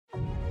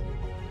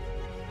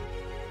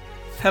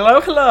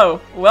Hello,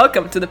 hello!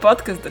 Welcome to the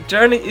podcast The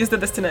Journey is the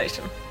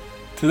Destination.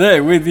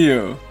 Today with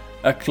you,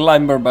 a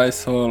climber by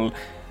soul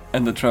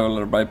and a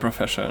traveler by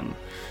profession.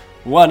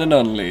 One and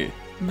only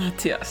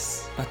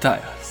Matias.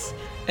 Matias.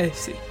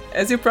 AC.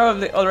 As you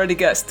probably already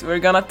guessed, we're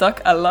gonna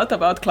talk a lot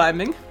about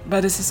climbing,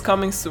 but this is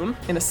coming soon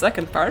in a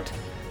second part.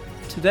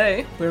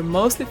 Today, we're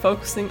mostly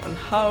focusing on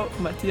how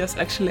Matias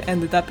actually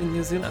ended up in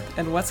New Zealand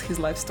and what's his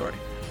life story.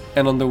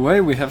 And on the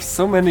way we have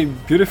so many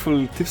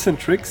beautiful tips and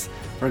tricks.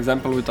 For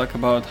example, we talk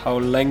about how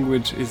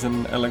language is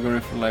an allegory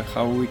for life,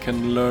 how we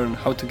can learn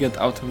how to get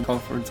out of the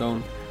comfort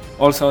zone.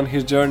 Also on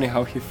his journey,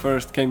 how he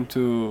first came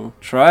to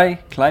try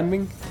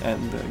climbing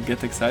and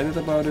get excited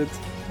about it.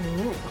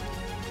 Ooh.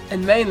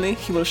 And mainly,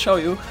 he will show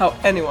you how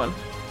anyone,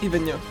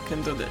 even you,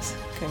 can do this,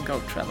 can go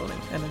traveling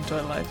and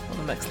enjoy life on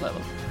the next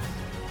level.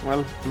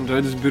 Well,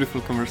 enjoy this beautiful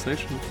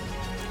conversation.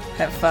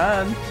 Have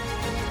fun!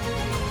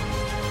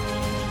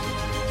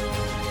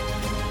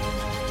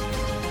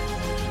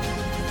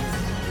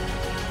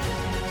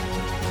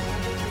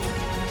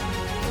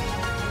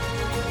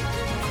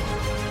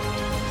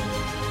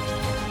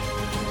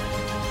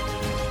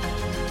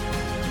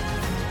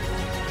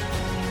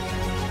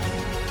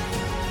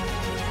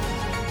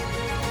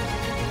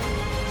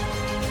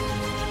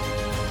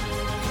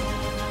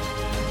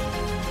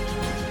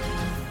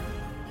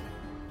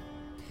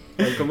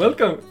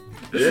 Welcome.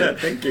 Yeah,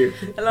 thank you.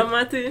 Hello,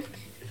 Mati.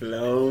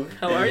 Hello.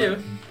 How are you?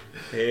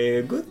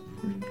 Good.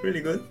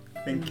 Really good.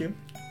 Thank you.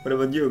 What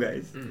about you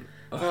guys?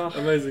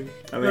 Amazing.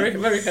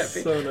 Very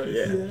happy. So nice.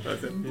 Yeah,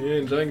 awesome. You're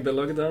enjoying the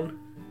lockdown?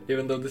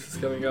 Even though this is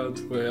coming out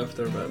way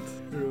after, but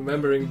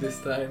remembering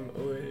this time,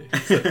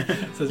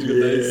 such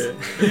good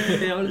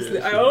days. Yeah, honestly,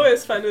 I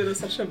always find it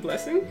such a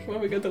blessing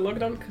when we get the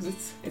lockdown because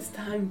it's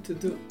time to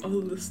do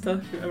all the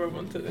stuff you ever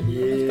wanted and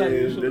you don't have time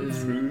usually.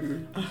 That's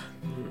true.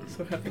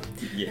 So happy.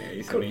 Yeah,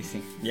 it's Cool.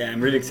 amazing. Yeah,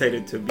 I'm really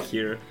excited to be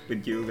here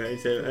with you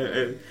guys.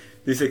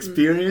 This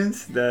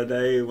experience that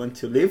I want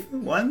to live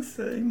once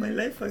in my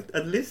life,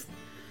 at least.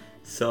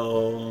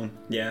 So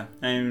yeah,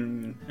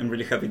 I'm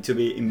really happy to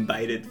be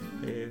invited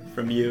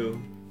from you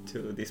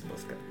to this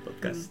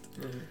podcast.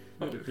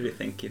 Really,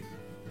 thank you.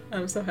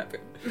 I'm so happy.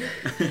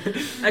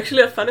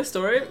 Actually, a funny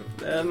story.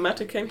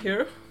 Mati came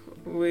here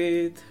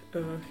with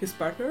his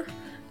partner,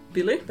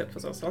 Billy, that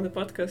was also on the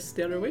podcast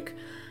the other week.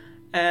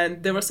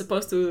 And they were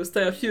supposed to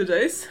stay a few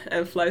days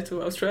and fly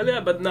to Australia,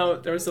 but now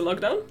there's a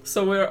lockdown.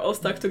 So we're all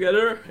stuck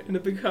together in a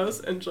big house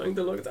enjoying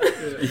the lockdown.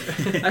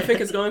 Yeah. I think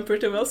it's going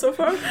pretty well so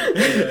far.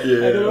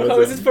 Yeah, I don't know, how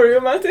is it for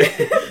you, Mati?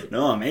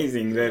 No,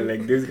 amazing.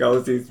 Like this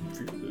house is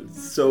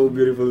so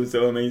beautiful,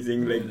 so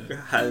amazing. Like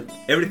has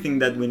everything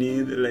that we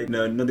need. Like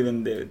not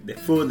even the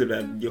food.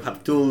 Like you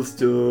have tools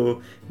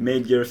to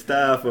make your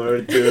stuff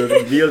or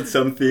to build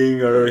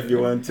something, or if you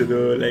want to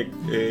do like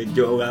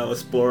yoga or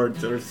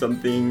sports or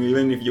something.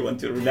 Even if you want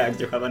to relax,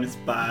 you have a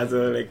spa.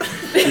 So like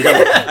you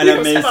have an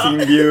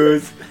amazing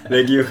views.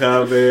 Like you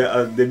have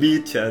the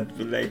beach at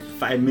like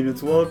 5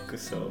 minutes walk.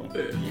 So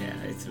yeah,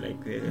 it's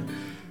like.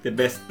 The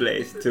best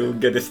place to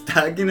get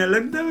stuck in a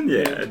lockdown,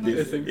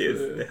 this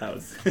is the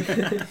house.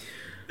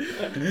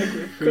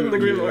 Couldn't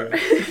agree more.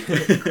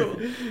 Cool.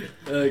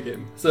 Okay,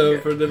 so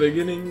for the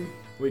beginning,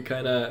 we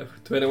to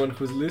anyone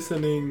who's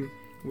listening,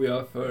 we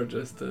offer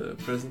just a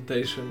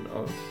presentation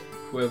of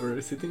whoever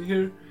is sitting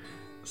here.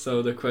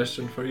 So the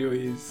question for you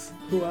is,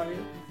 who are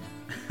you?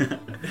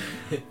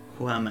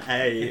 Who am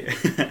I?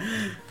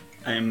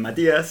 I'm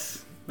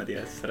Matias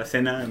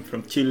Aracena. I'm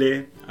from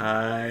Chile.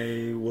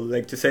 I would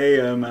like to say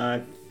I'm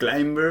a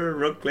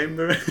rock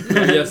climber.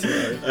 Yes, you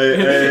are.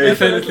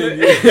 Definitely.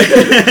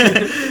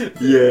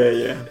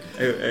 Yeah.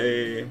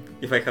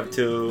 If I have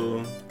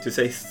to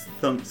say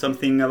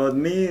something about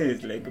me,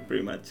 it's like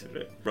pretty much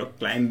rock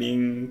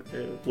climbing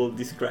will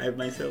describe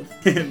myself.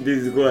 This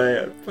is who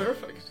I am.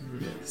 Perfect.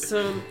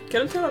 So,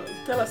 can you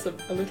tell us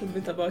a little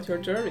bit about your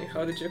journey?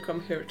 How did you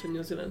come here to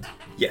New Zealand?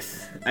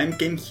 Yes, I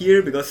came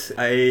here because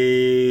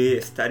I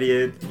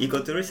studied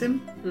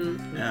ecotourism.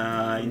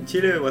 In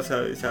Chile. It was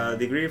a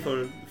degree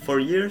for 4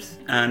 years,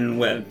 and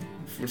well,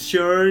 for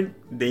sure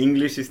the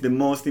English is the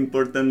most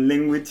important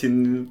language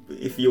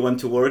if you want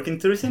to work in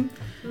tourism.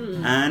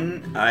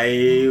 And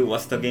I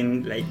was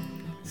talking like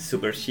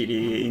super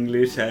shitty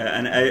English,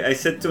 and I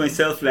said to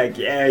myself like,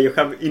 yeah, you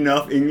have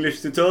enough English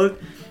to talk.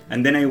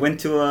 And then I went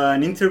to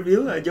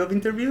a job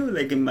interview,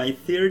 like in my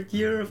 3rd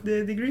year of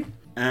the degree,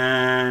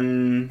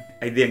 and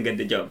I didn't get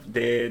the job.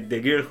 The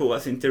girl who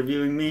was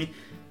interviewing me,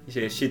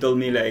 she told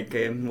me like,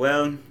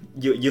 well,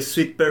 you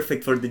suit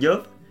perfect for the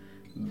job,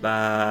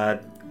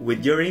 but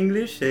with your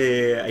English,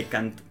 I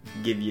can't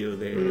give you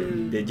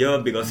the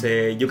job because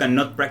you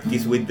cannot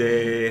practice with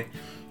the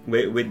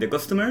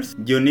customers.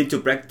 You need to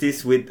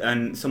practice with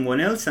someone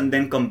else and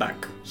then come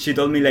back. She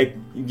told me like,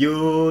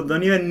 you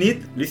don't even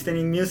need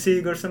listening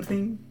music or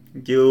something.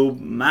 You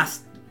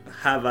must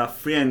have a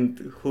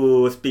friend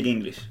who speaks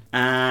English.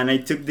 And I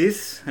took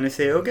this and I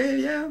say, okay,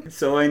 yeah.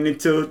 So I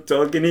need to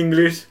talk in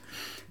English.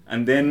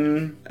 And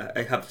then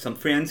I have some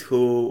friends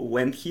who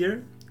went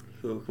here,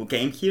 who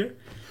came here.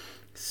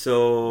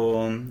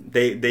 So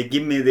they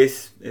give me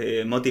this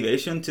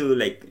motivation to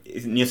like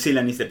New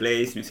Zealand is the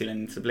place.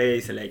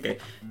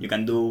 Like you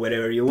can do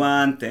whatever you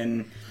want,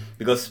 and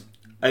because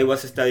I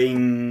was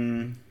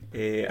studying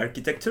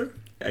architecture.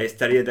 I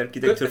studied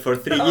architecture for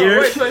 3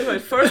 years.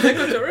 Wait. First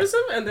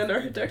ecotourism and then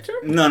architecture?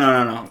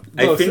 No.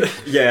 Wait.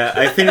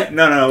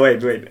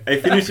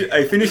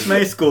 I finished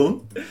my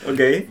school,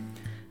 okay,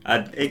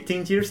 at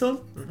 18 years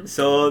old. Mm-hmm.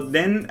 So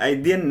then I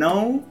didn't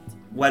know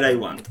what I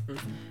want.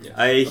 Mm-hmm. Yeah,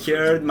 I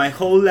heard my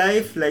whole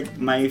life, like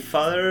my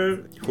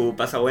father, who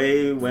passed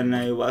away when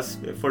I was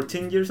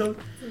 14 years old,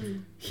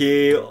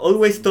 he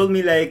always told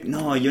me like,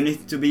 no, you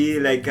need to be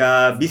like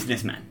a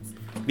businessman,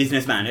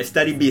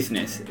 study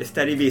business,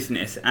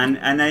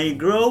 and I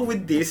grow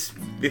with this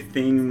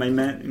thing in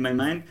my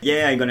mind.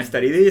 Yeah, I'm gonna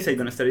study this,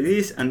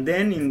 and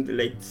then in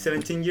like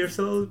 17 years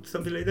old,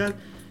 something like that,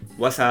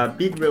 was a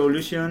big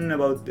revolution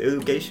about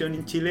education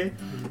in Chile,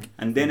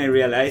 and then I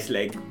realized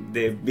like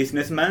the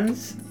business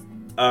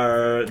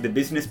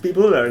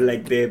people are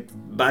like the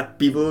bad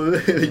people,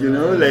 you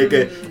know, like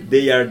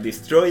they are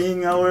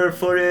destroying our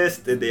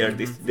forest, they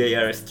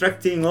are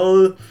extracting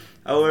all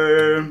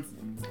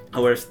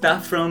our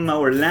stuff from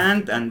our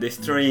land and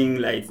destroying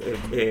like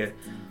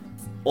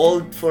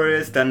old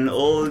forest and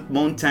old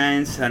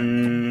mountains,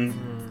 and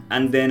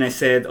then I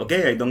said,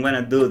 okay, I don't want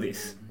to do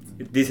this.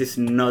 This is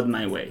not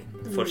my way,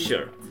 for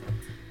sure.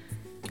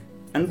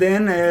 And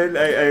then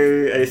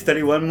I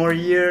studied one more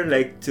year,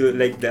 like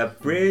the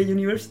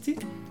pre-uni,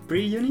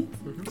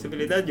 something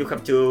like that. You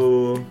have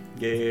to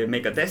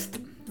make a test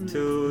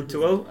to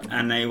go,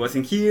 and I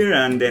wasn't here,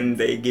 and then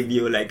they give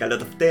you like a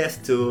lot of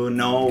tests to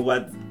know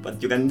what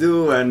you can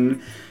do,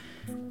 and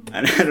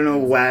I don't know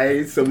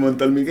why someone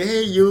told me,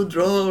 hey, you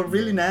draw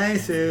really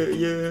nice,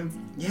 you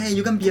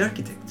can be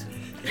architect.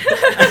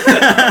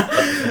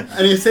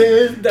 And I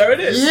said, there it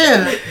is.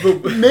 Yeah,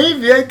 but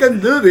maybe I can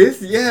do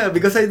this. Yeah,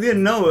 because I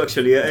didn't know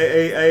actually.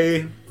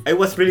 I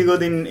was really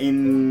good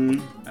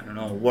in I don't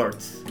know,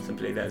 words,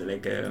 something like that,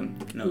 like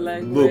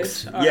language,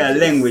 books. Art, yeah,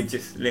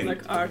 languages.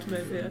 Like art,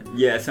 maybe.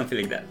 Yeah, something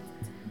like that.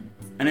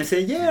 And I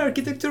say, yeah,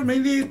 architecture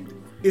maybe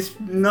is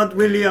not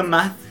really a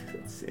math.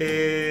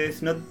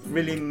 It's not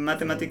really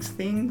mathematics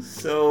thing.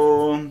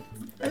 So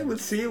I will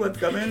see what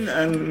coming,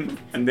 and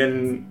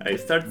then I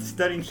started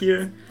studying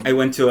here. I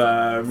went to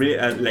a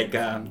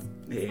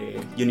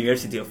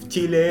University of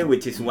Chile,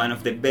 which is one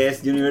of the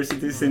best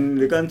universities in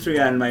the country,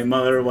 and my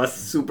mother was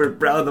super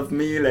proud of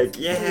me, like,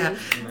 yeah,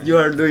 you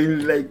are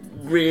doing like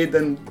great.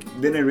 And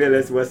then I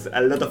realized it was a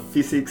lot of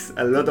physics,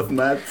 a lot of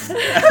maths,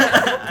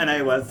 and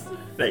I was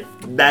like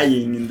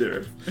dying in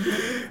there.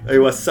 I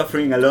was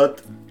suffering a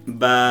lot.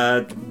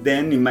 But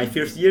then in my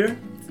first year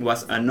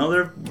was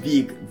another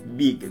big,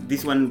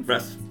 this one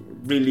was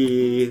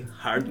really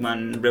hard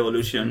one,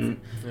 revolution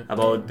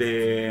about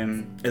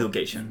the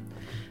education.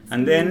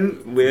 And then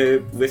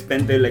we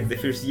spent the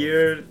first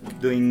year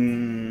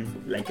doing,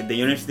 like, the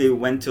university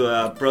went to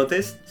a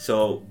protest,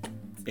 so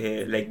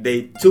like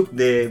they took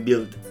the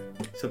build.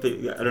 So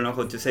I don't know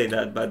how to say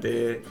that, but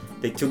they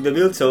took the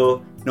build,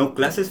 so no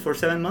classes for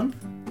 7 months.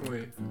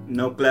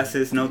 No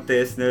classes, no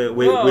tests.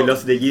 We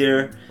lost the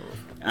year.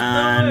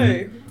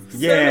 And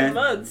 7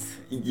 months.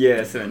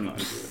 Yeah, 7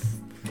 months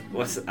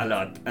was a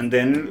lot. And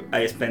then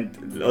I spent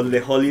all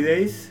the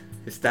holidays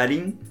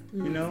studying,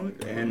 you know,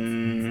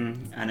 and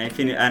I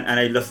finished, and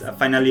I lost.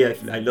 Finally,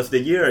 I lost the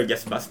year. I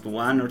just passed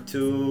 1 or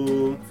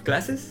 2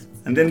 classes.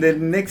 And then the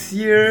next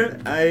year,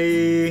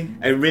 I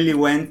really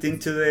went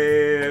into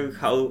the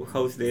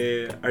how's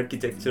the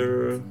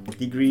architecture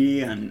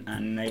degree,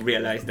 and I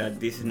realized that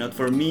this is not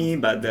for me.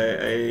 But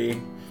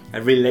I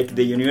really like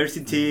the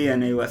university,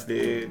 and it was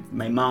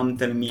my mom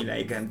telling me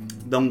like,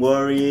 don't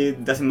worry,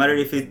 it doesn't matter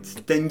if it's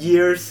 10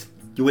 years,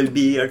 you will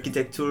be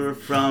architecture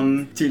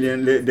from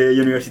Chile, the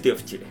University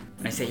of Chile.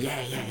 And I say,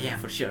 yeah,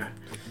 for sure.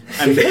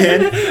 And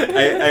then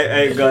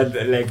I got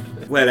like,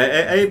 well,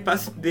 I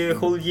passed the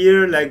whole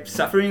year like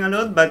suffering a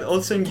lot, but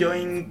also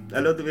enjoying a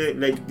lot of it,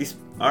 like this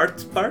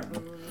art part,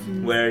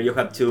 where you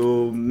have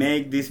to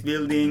make these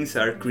buildings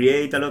or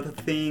create a lot of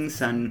things,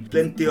 and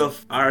plenty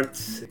of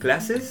arts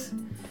classes,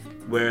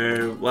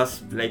 where it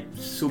was like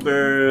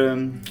super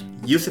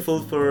useful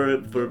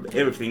for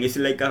everything. It's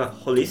like a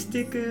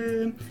holistic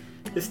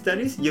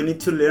studies. You need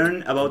to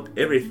learn about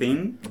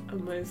everything.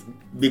 Amazing.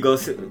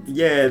 Because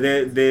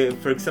the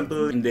for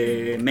example, in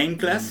the main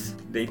class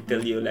they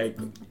tell you like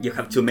you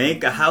have to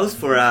make a house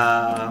for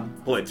a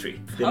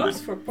poetry.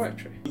 For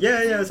poetry.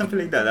 Yeah, something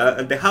like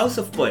that. The house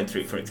of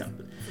poetry, for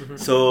example. Mm-hmm.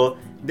 So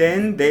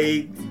then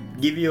they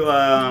give you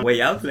a way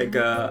out, like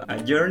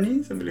a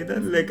journey, something like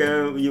that. Like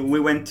we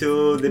went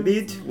to the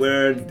beach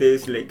where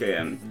there's like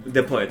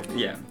the poet.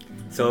 Yeah.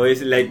 So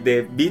it's like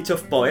the beach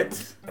of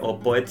poets, or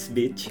poets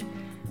beach,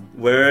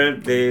 where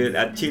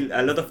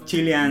a lot of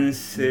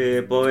Chileans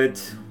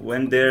poets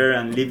went there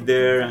and lived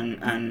there,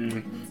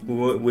 and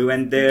we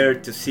went there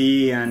to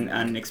see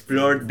and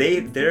explore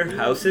their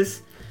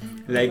houses.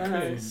 Like,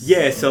 nice.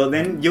 Yeah, so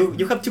then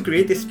you have to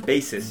create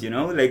spaces, you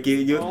know, like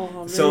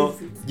so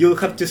you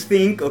have to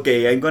think,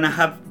 okay, I'm gonna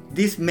have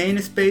this main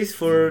space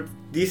for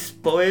this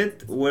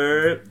poet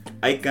where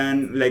I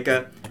can like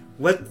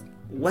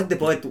what the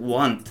poet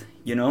want,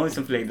 you know,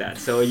 something like that.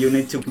 So you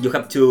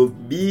have to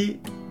be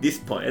this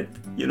poet,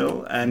 you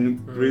know,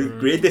 and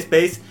create the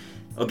space.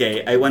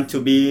 Okay, I want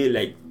to be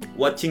like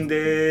watching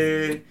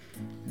the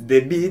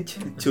beach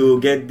to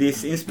get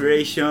this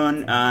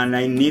inspiration, and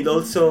I need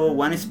also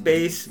one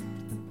space,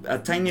 a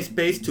tiny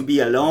space to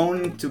be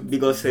alone,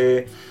 because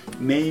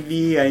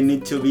maybe I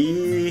need to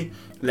be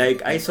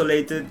like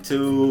isolated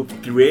to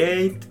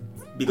create,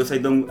 because I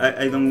don't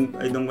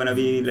want to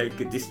be like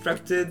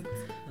distracted,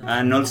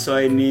 and also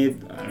I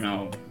need, I don't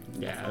know,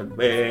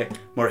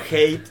 more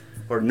hate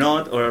or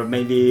not, or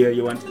maybe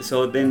you want,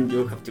 so then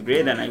you have to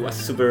create, and I was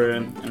super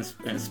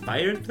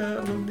inspired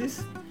about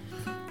this.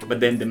 But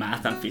then the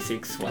math and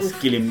physics was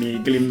killing me.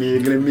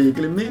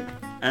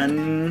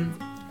 And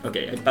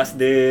okay, I passed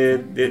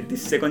the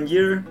second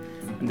year,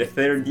 and the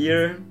third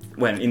year.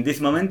 Well, in this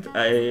moment,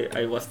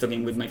 I was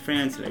talking with my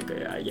friends, like,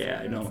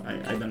 I know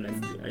I don't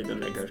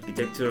like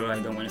architecture. I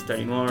don't want to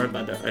study more,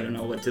 but I don't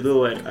know what to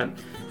do. I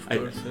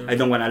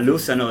don't want to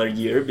lose another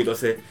year,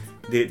 because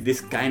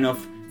this kind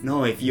of,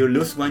 no, if you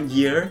lose 1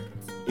 year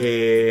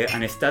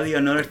and study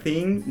another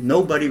thing,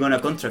 nobody gonna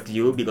contract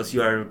you, because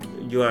you are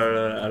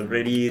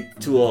already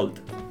too old.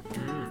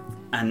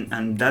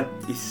 And that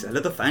is a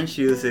lot of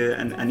anxious,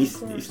 and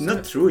it's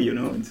not true, you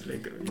know. It's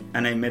like,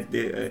 and I met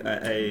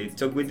I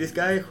talked with this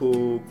guy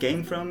who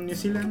came from New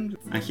Zealand,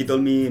 and he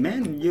told me,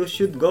 man, you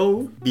should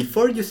go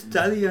before you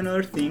study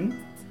another thing,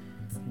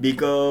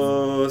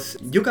 because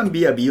you can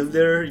be a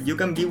builder, you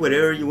can be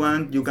wherever you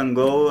want, you can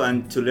go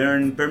and to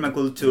learn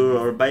permaculture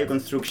or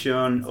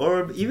bioconstruction,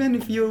 or even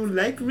if you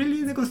like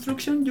really the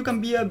construction, you can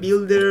be a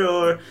builder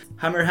or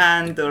hammer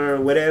hand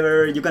or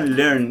whatever, you can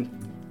learn.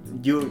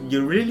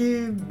 You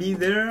really be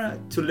there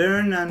to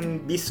learn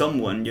and be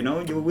someone, you know,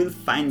 you will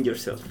find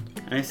yourself.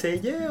 And I say,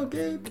 yeah,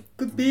 okay,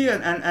 could be,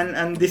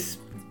 and this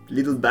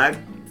little bag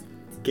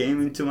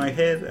came into my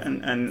head,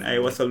 and I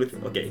was always,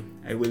 okay,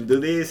 I will do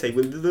this.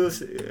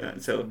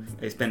 So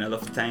I spent a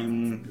lot of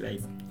time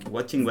like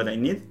watching what I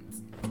need,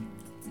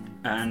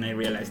 and I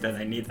realized that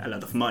I need a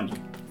lot of money.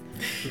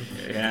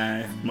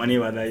 Money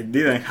what I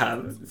didn't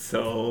have.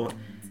 So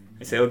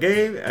I said,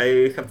 okay,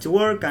 I have to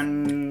work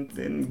and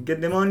then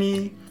get the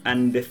money.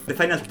 And the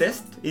final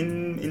test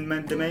in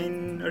the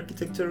main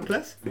architecture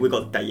class, we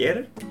got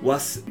taller,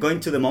 was going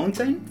to the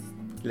mountain,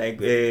 like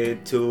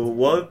to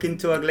walk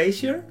into a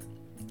glacier.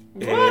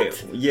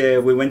 What?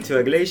 We went to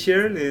a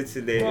glacier. It's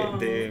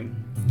the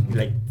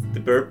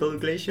purple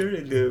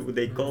glacier.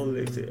 They call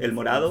it El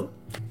Morado.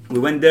 We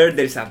went there.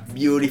 There's a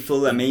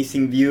beautiful,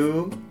 amazing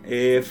view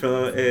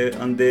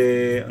on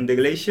the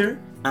glacier.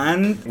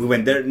 And we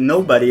went there.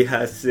 Nobody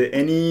has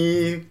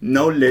any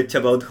knowledge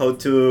about how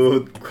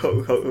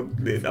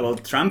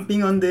about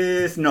tramping on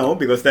the snow,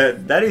 because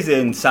that is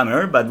in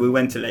summer. But we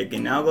went like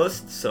in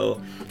August, so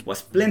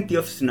was plenty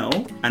of snow.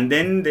 And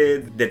then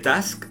the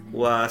task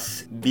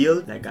was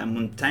build like a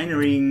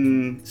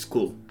mountaineering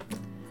school.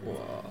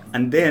 Wow.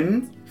 And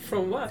then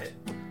from what?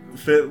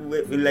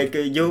 Like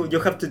you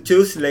have to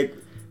choose, like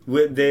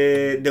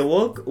the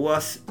walk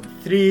was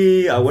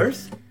 3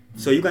 hours,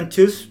 so you can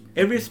choose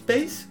every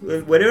space,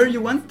 wherever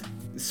you want,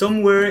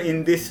 somewhere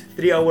in this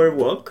 3-hour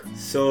walk.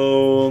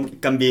 So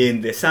can be in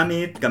the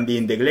summit, can be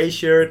in the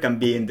glacier, can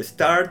be in the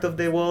start of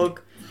the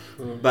walk,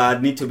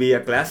 but need to be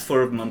a class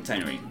for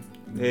mountaineering.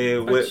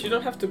 But you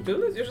don't have to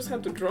build it, you just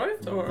have to draw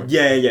it, or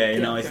you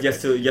know, it's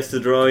okay. just to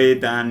draw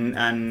it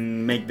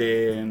and make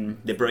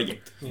the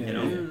project, you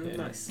know.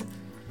 Nice.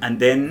 And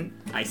then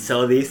I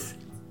saw this.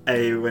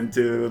 I went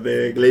to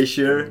the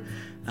glacier,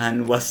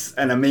 and was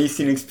an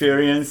amazing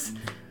experience.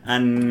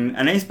 And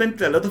I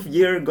spent a lot of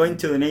years going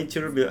to the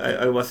nature.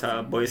 I was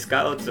a Boy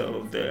Scout,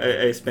 so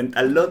I spent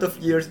a lot of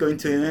years going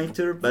to the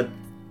nature. But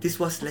this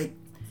was like,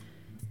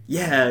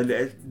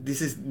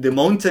 this is the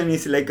mountain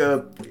is like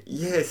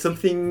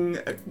something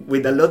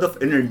with a lot of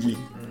energy,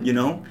 you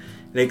know,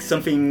 like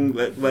something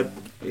what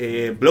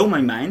blow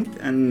my mind.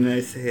 And I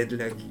said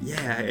like,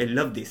 I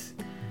love this.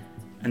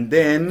 And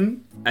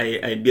then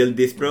I built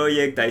this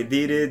project, I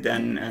did it,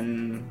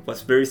 and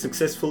was very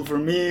successful for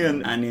me.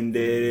 And in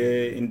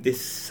this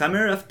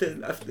summer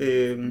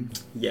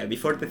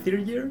before the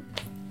third year,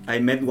 I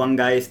met one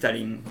guy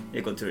studying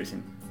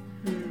ecotourism.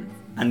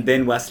 And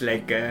then was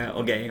like,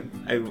 okay,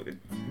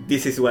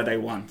 this is what I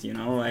want, you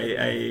know.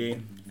 I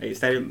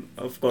started,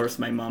 of course,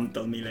 my mom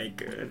told me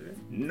like,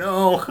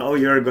 no, how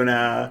you're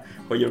gonna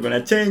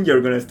change, you're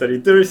gonna study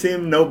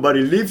tourism,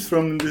 nobody lives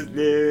from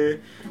the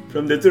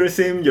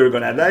tourism, you're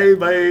gonna die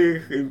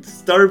by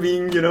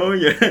starving, you know.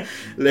 You're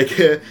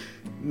like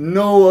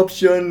no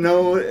option,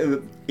 no.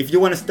 If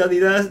you want to study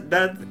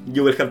that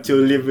you will have to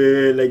live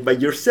like by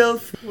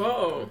yourself.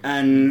 Whoa.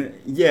 And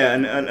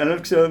and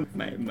also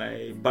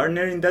my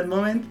partner in that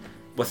moment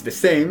was the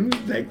same,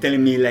 like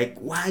telling me like,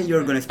 why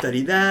you're gonna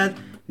study that?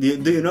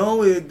 Do you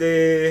know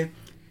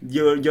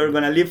you're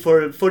gonna live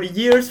for 40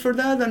 years for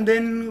that, and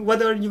then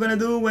what are you gonna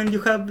do when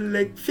you have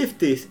like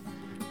 50s?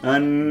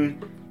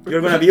 And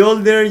you're gonna be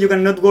older, you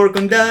cannot work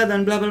on that,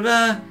 and blah blah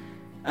blah.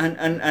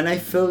 and I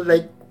felt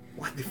like,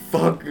 what the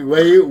fuck?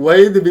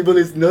 Why the people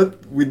is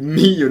not with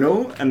me, you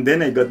know? And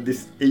then I got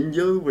this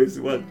angel with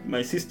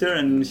my sister,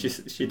 and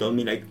she told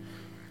me like,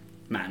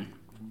 man,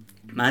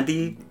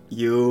 Mati,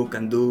 you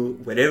can do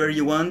whatever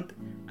you want.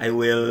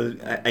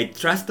 I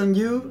trust on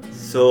you,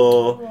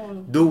 so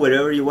do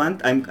whatever you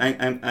want. I'm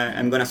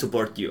gonna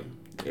support you.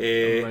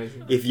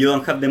 If you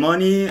don't have the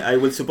money, I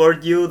will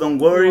support you. Don't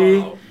worry.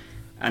 Wow.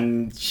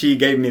 And she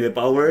gave me the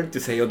power to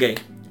say, okay,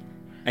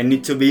 I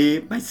need to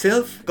be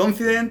myself,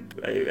 confident.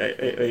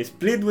 I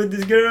split with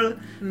this girl.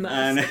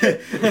 Nice. And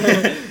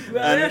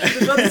Well, yeah, she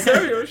did not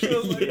deserve you. She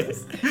was like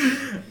yes. this.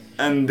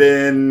 And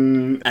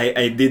then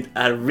I did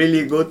a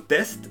really good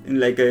test,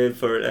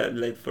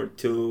 for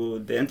to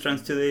the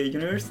entrance to the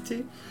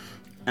university,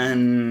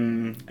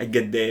 and I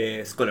get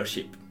the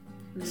scholarship.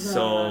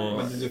 So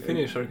But did you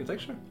finish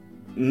architecture?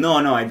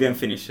 no, I didn't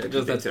finish it.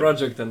 Just that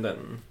project and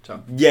then ciao.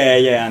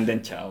 Yeah, and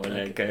then ciao.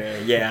 Like,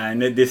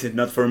 and this is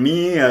not for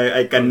me.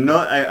 I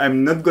cannot.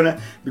 I'm not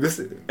gonna,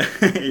 because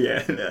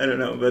yeah, I don't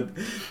know. But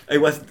I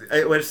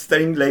was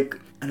studying like,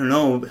 I don't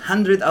know,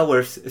 100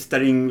 hours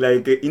studying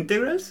like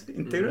integrals,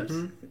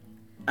 Mm-hmm.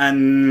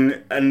 and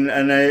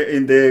I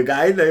in the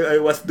guide I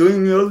was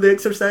doing all the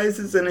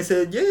exercises, and I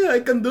said, yeah, I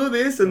can do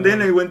this, and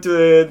then I went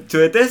to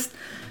a test.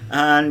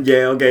 And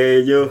yeah,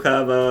 okay, you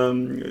have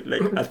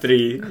like a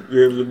 3.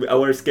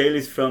 Our scale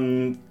is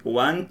from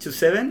 1 to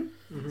 7,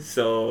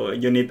 so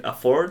you need a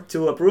 4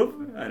 to approve.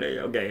 And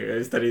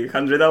I study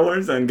 100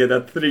 hours and get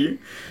a 3.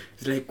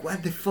 It's like,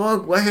 what the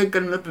fuck? Why I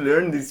cannot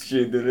learn this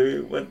shit?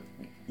 What?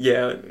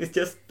 Yeah, it's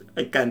just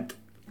I can't.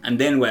 And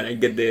then I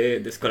get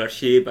the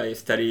scholarship. I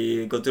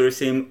study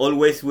ecotourism,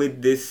 always with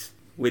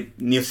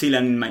New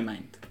Zealand in my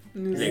mind.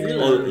 New Like,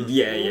 Zealand.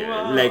 yeah,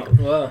 Wow. like.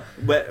 Wow.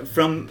 But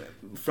from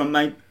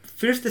my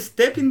first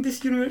step in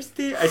this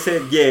university, I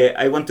said, yeah,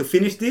 I want to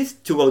finish this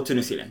to go to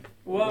New Zealand.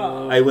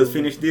 Wow. I will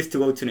finish this to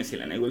go to New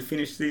Zealand. I will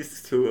finish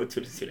this to go to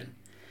New Zealand.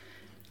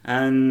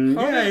 And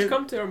How yeah, did it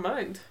come to your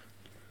mind?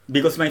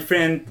 because my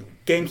friend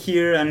came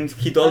here and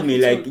he told me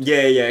like,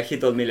 he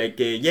told me like,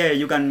 yeah,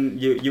 you can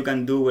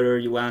do whatever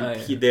you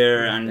want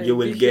there, and you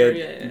will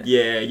get,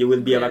 you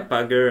will be a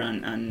backpacker,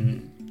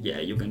 and yeah,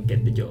 you can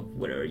get the job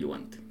wherever you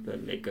want.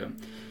 But like,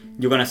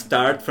 you're gonna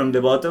start from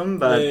the bottom,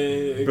 but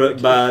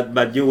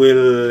but you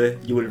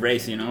will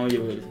raise, you know,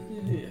 you will.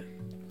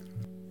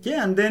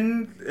 Yeah, and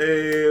then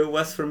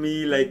was for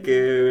me like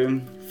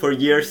 4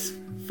 years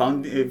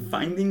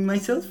finding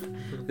myself.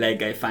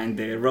 Like I find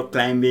the rock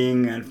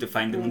climbing, and to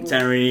find the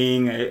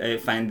mountaineering, I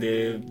find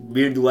the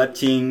bird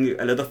watching,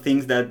 a lot of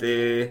things that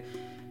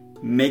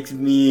makes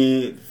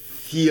me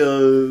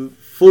feel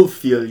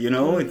fulfilled, you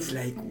know. It's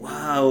like,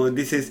 wow,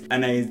 this is,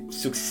 and I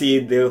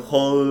succeed the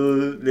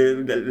whole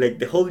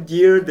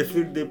year.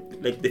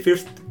 The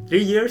first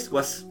 3 years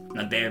was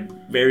not the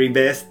very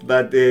best,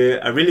 but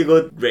a really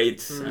good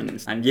grades, and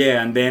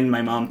then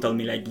my mom told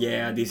me like,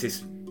 yeah, this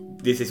is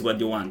what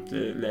you want.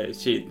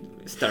 She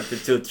started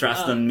to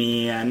trust on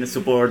me and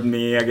support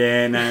me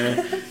again,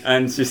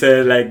 and she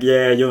said like,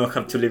 yeah, you don't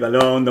have to live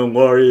alone, don't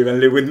worry, you can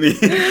live with me.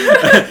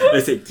 I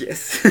said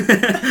yes.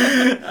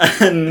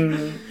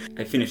 And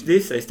I finished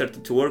this. I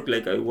started to work.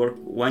 Like I worked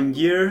 1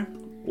 year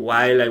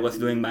while I was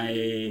doing my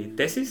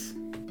thesis,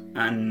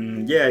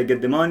 and yeah, I get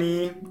the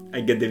money,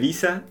 I get the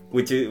visa,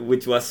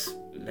 which was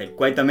like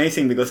quite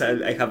amazing, because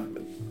I have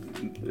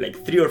like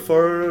 3 or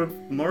 4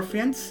 more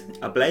friends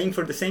applying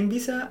for the same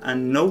visa,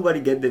 and nobody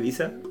get the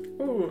visa.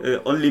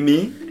 Only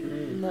me.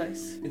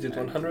 Nice. Is it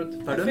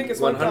 100? I think it's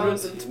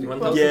 100?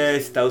 1,000. Yeah,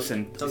 it's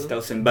 1,000. It's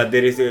 1,000. But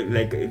there is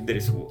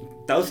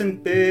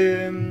 1,000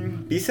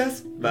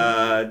 visas,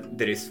 but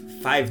there is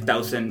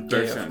 5,000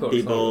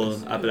 people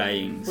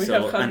applying. We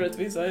have 100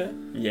 visa.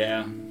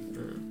 Yeah.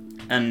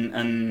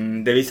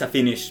 And the visa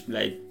finished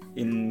like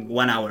in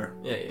 1 hour.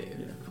 Yeah.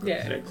 Yeah.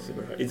 It's like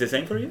super hard. It's the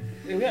same for you?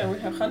 Yeah, we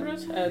have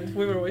 100, and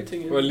we were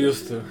waiting. Well,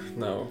 used to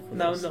now.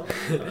 No.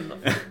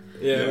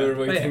 Yeah, we were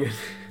waiting.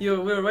 We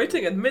were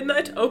waiting at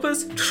midnight.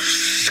 Opens,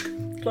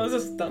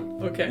 closes, done.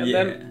 Okay, and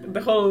then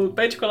the whole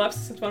page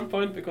collapses at one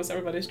point because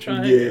everybody's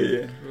trying.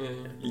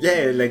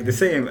 Yeah, like the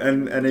same.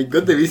 And I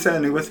got the visa,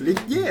 and I was like,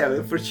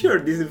 yeah, for sure,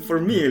 this is for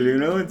me. You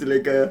know, it's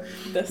like a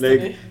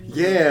destiny.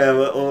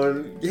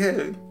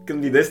 It can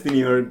be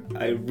destiny, or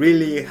I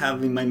really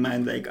have in my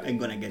mind like, I'm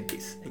gonna get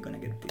this.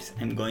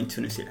 I'm going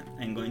to New Zealand.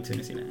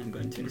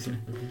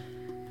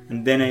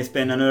 And then I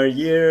spent another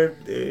year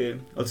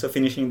also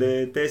finishing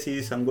the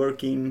thesis and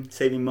working,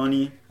 saving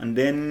money, and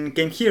then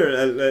came here.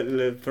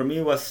 For me,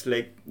 it was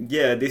like,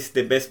 yeah, this is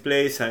the best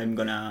place. I'm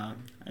gonna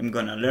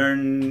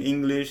learn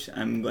English.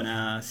 I'm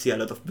gonna see a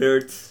lot of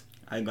birds.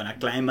 I'm gonna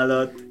climb a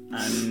lot,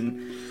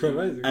 and for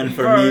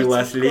me it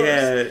was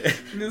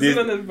New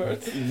Zealand and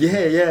birds.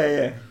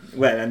 Yeah.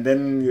 Well, and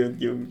then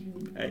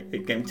I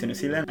came to New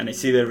Zealand, and I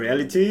see the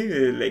reality,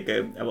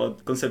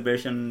 about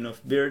conservation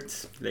of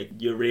birds. Like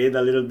you read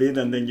a little bit,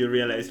 and then you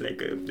realize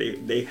like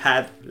they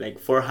had like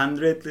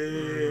 400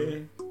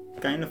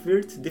 kind of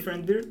birds,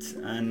 different birds,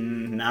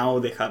 and now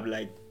they have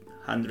like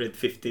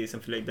 150,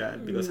 something like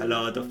that, because a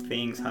lot of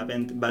things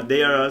happened. But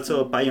they are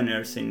also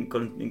pioneers in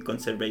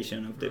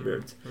conservation of the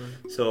birds,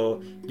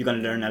 so you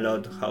can learn a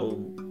lot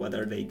what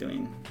are they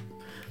doing.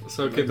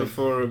 So okay,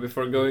 before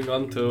going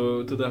on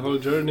to the whole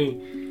journey,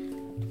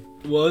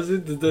 was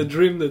it the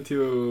dream that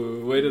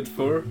you waited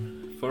for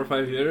 4 or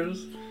 5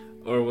 years?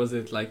 Or was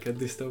it like a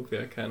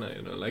dystopia kind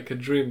of, like a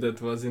dream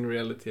that was in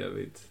reality a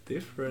bit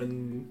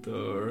different?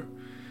 Or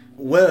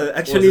well,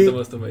 actually, was it the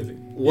most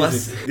amazing?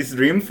 Was this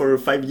dream for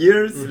 5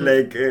 years?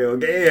 Like,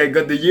 okay, I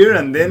got the year,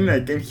 and then I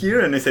came here,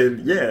 and I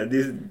said, yeah,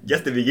 this is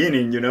just the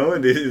beginning,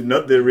 This is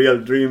not the real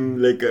dream.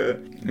 Like,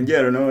 yeah,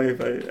 I don't know if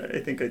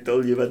I think I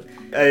told you, but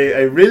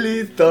I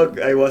really thought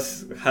I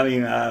was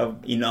having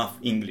enough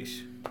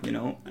English.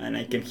 And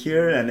I came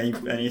here and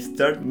I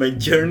start my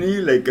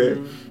journey. Like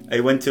I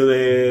went to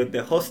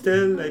the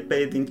hostel. I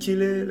paid in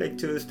Chile, like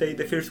to stay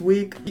the first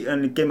week,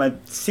 and it came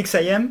at 6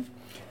 a.m.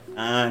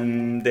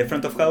 And the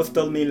front of house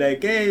told me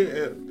like, hey,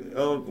 I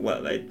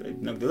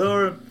knocked the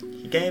door.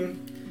 He came,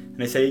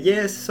 and I said,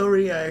 yes,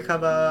 sorry, I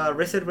have a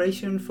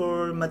reservation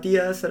for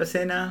Matias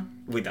Aracena,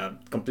 with a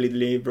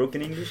completely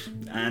broken English.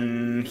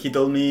 And he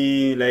told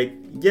me like,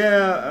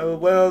 yeah,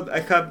 I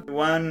have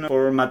one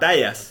for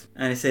Matias.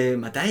 And I say,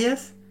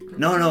 Matias?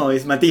 No,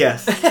 it's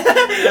Matias.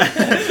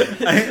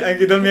 And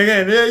he told me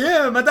again,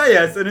 yeah,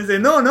 Matias. And I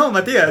said, no,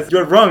 Matias,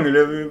 you're wrong.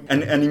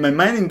 And in my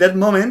mind, in that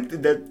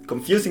moment, that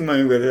confusing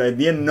moment, where I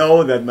didn't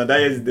know that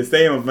Matias is the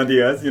same of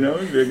Matias,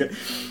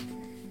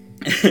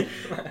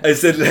 I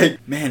said like,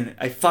 man,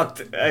 I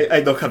fucked.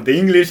 I don't have the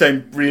English.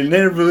 I'm really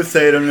nervous.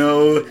 I don't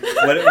know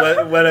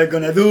what I'm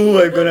gonna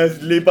do. I'm gonna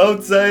sleep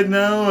outside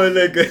now.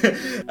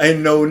 I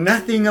know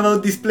nothing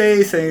about this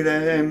place.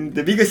 I'm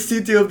the biggest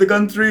city of the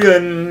country,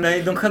 and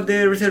I don't have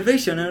the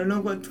reservation. I don't know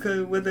what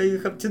I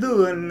have to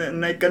do,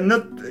 and I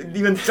cannot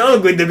even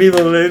talk with the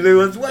people. I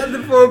was, what the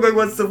fuck? I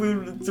was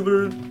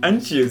super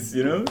anxious,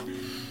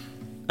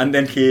 And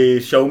then he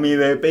showed me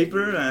the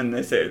paper, and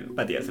I said,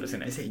 Matias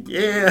Aracena. I said,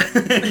 yeah,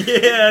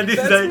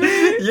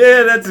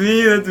 that's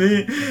me.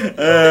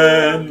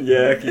 And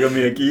yeah, he got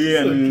me the key,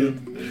 and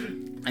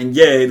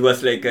yeah, it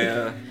was like,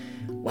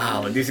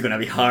 wow, this is gonna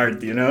be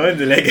hard,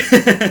 like,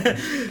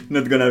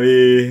 not gonna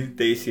be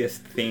the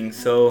easiest thing.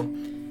 So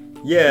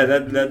yeah,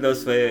 that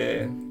was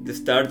the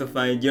start of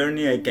my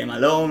journey. I came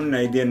alone.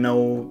 I didn't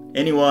know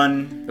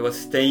anyone. I was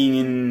staying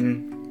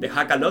in the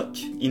Haka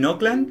Lodge in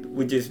Auckland,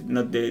 which is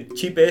not the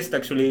cheapest,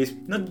 actually it's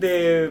not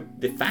the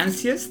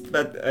fanciest,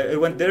 but I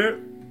went there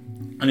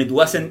and it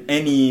wasn't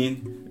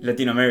any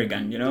Latin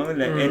American,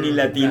 any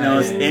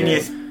Latinos,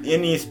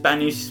 any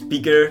Spanish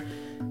speaker,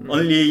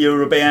 only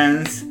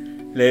Europeans,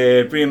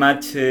 pretty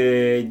much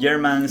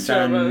Germans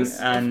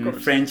and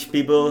French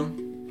people.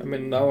 I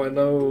mean, now I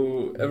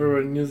know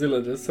everywhere in New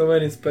Zealand there's so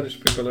many Spanish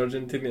people,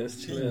 Argentinians,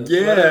 Chileans.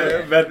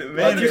 Yeah, but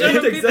man,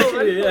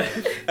 exactly, yeah.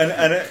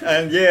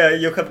 And yeah,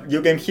 you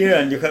come here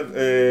and you have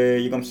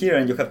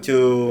to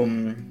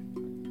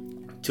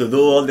do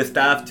all the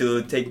stuff,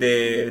 to take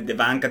the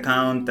bank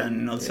account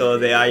and also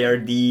the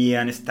IRD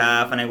and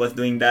stuff. And I was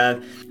doing that,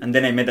 and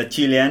then I met a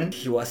Chilean.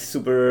 He was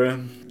super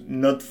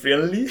not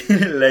friendly.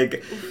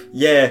 Like,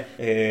 yeah,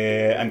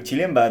 I'm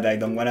Chilean, but I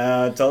don't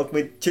wanna talk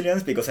with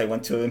Chileans because I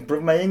want to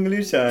improve my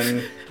English,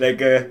 and like,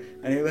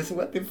 and it was,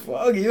 what the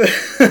fuck, you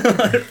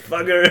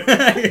motherfucker.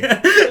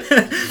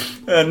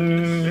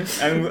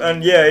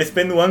 and yeah, I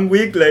spent 1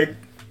 week like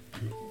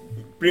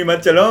pretty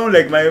much alone.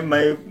 Like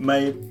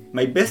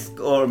my best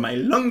or my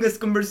longest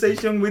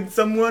conversation with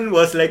someone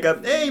was like,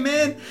 hey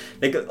man,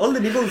 like all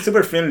the people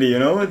super friendly,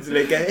 it's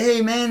like,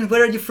 hey man,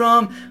 where are you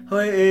from?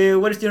 What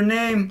is your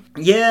name?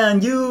 Yeah,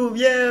 and you?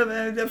 Yeah,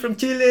 I'm from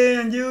Chile.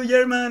 And you,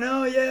 German?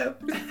 Oh yeah,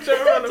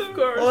 German, of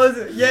course. Oh,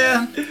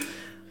 yeah,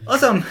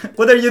 awesome.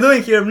 What are you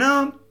doing here?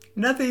 No,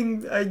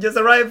 nothing, I just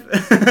arrived.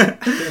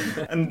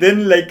 And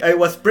then like I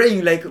was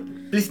praying like,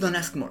 please don't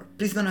ask more,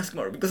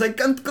 because I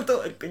can't go to,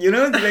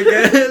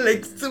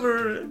 like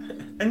super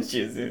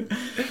anxious.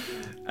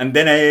 And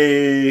then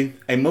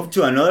I moved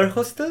to another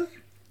hostel,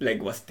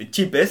 like was the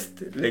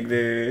cheapest, like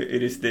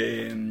it is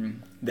the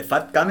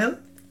Fat Camel.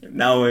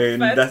 Now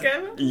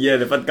Camel? Yeah,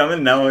 the Fat Camel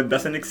now it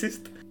doesn't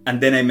exist.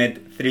 And then I met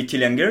 3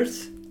 Chilean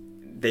girls.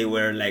 They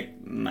were like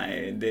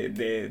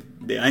the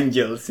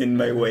angels in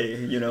my way,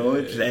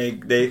 It's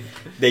like they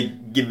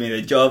give me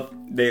the job,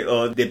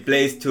 the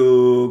place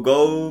to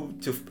go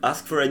to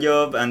ask for a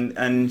job,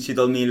 and she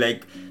told me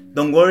like,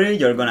 don't worry,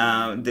 your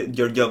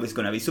job is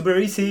gonna be super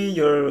easy.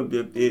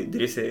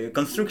 There is a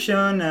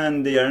construction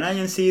and they are an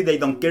agency. They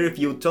don't care if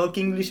you talk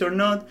English or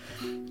not.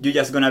 You're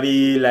just gonna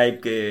be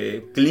like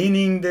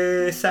cleaning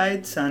the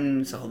sites,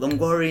 and so don't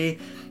worry.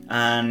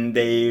 And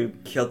they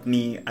helped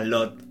me a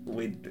lot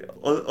with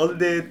all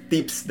the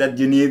tips that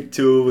you need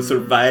to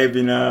survive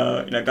in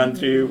a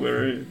country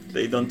where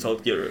they don't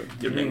talk your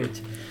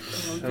language.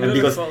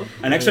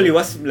 And actually it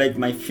was like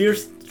my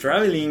first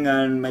traveling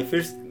and my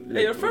first.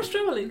 Like, your first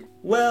traveling?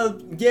 Well,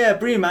 yeah,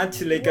 pretty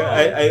much. Like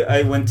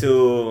I went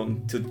to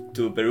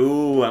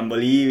Peru and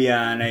Bolivia,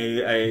 and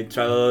I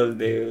traveled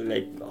the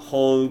like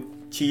whole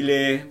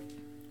Chile,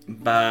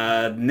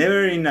 but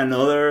never in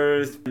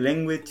another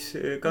language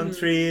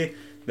country.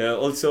 There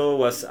also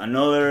was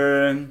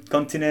another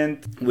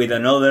continent with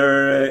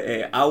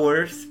another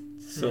hours.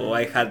 So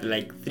I had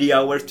like 3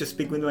 hours to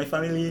speak with my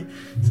family.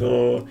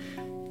 So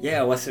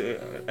yeah, it was.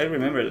 I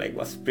remember like it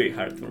was pretty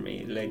hard for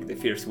me, like the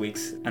first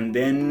weeks. And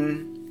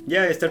then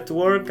I started to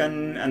work,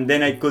 and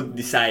then I could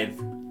decide,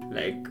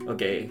 like,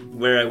 okay,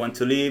 where I want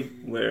to live,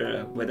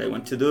 what I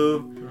want to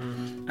do.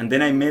 And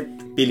then I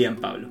met Billy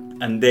and Pablo,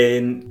 and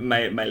then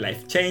my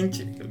life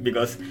changed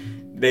because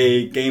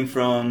they came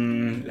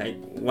from like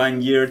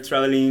 1 year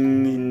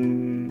traveling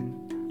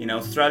in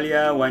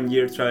Australia, 1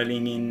 year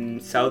traveling in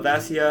South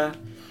Asia,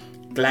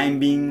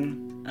 climbing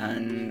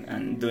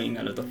and doing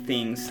a lot of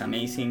things,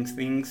 amazing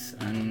things,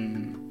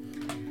 and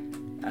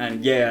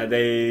yeah,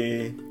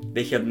 they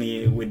helped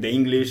me with the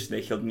English.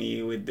 They helped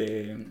me with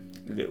the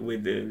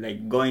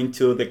like going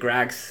to the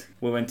cracks.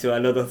 We went to a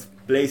lot of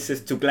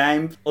places to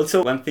climb.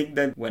 Also, one thing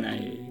that when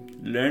I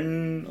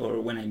learned or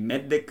when I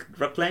met the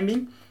rock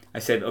climbing, I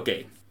said,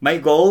 okay, my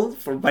goal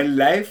for my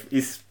life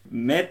is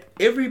met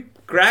every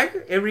crack,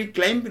 every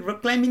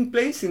rock climbing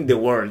place in the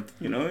world.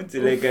 You know, it's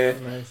like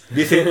Nice.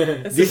 this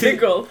is big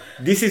goal.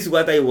 This is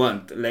what I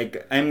want.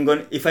 Like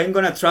if I'm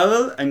gonna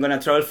travel, I'm gonna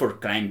travel for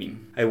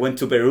climbing. I went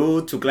to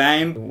Peru to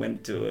climb.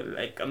 Went to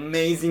like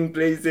amazing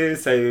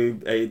places.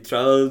 I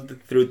traveled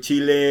through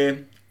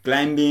Chile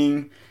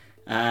climbing,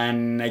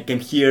 and I came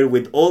here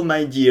with all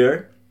my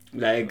gear.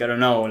 Like I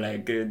don't know,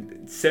 like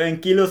 7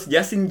 kilos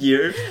just in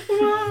gear.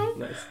 Wow.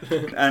 Nice.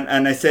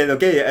 and I said,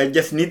 okay, I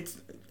just need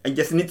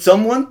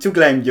someone to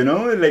climb, you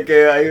know, like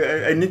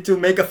I need to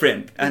make a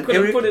friend. You And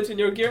couldn't put it in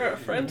your gear,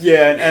 friend.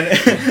 yeah,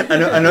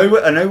 and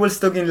I was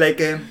talking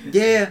like, I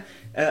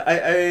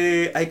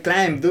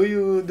climb. Do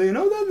you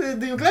know that?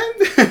 Do you climb?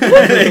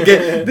 Like,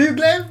 do you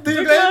climb? Do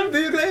you climb? Do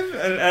you climb?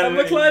 I'm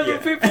a climber,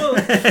 people.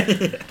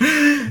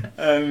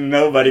 And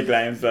nobody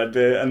climbs, but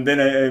and then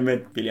I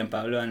met Billy and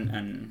Pablo,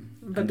 and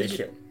they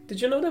helped. Did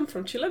you know them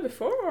from Chile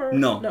before? Or?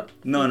 No.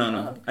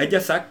 Oh. I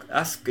just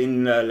asked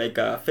in like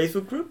a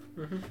Facebook group,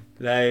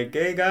 like,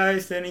 hey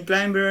guys, any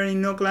climber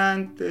in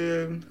Auckland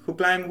who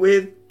climb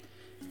with?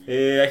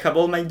 I have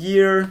all my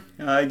gear.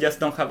 I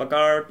just don't have a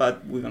car,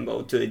 but we can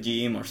go to the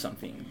gym or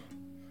something.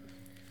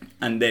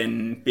 And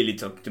then Billy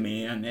talked to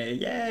me, and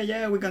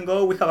yeah, we can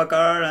go. We have a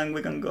car, and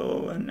we can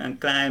go and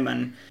climb.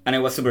 And I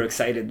was super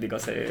excited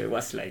because I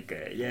was like,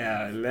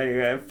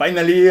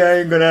 finally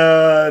I'm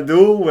gonna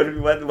do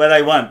what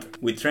I want.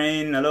 We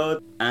train a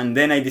lot, and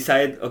then I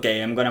decided,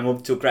 okay, I'm gonna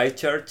move to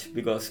Christchurch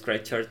because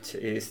Christchurch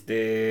is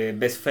the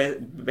best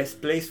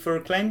place for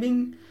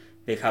climbing.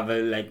 They have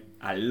a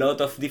lot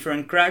of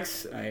different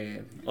cracks.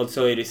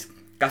 Also, it is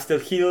Castle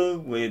Hill,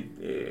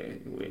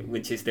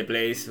 which is the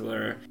place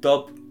where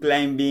top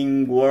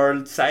climbing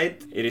world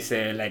site. It is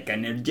a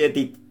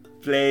energetic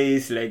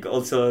place. Like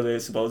also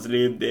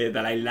supposedly the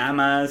Dalai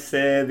Lama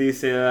said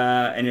this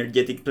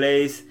energetic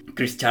place.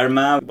 Chris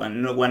Sharma,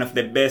 one of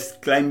the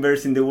best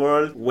climbers in the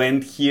world,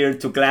 went here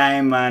to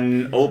climb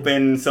and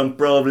open some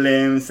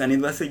problems, and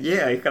it was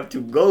I have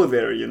to go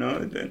there, you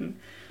know.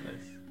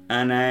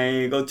 And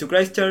I go to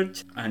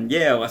Christchurch, and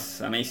it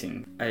was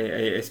amazing.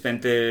 I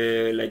spent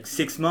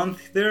 6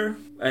 months there.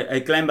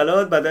 I climbed a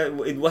lot, but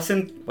it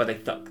wasn't what I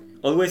thought.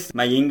 Always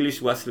my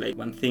English was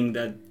one thing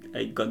that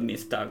got me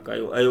stuck.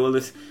 I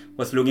always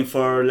was looking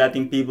for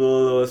Latin people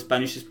or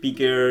Spanish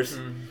speakers,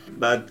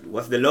 but it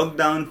was the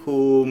lockdown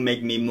who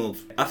made me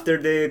move. After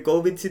the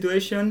COVID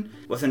situation,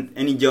 wasn't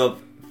any job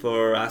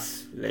for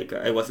us.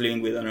 I was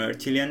living with another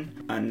Chilean,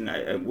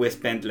 and we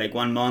spent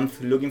 1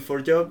 month looking for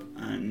a job,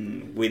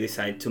 and we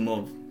decided to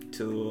move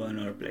to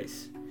another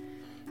place.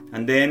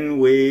 And then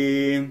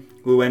we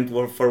went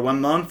for 1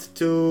 month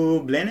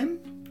to Blenheim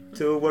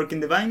to work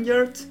in the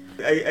vineyard.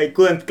 I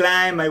couldn't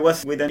climb. I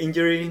was with an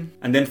injury,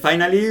 and then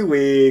finally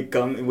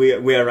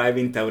we arrived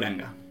in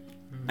Tauranga,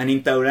 and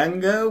in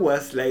Tauranga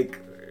was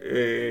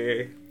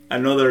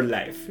another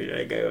life.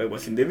 I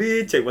was in the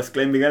beach, I was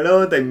climbing a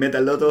lot, I met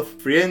a lot of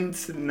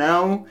friends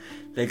now,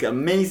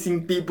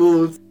 amazing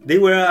people. They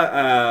were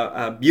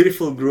a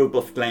beautiful group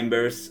of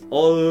climbers,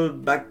 all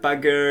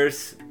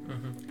backpackers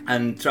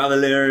and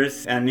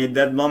travelers. And at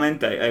that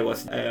moment I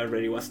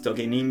already was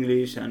talking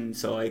English, and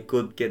so I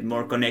could get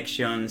more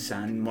connections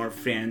and more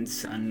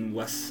friends, and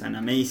was an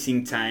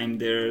amazing time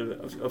there.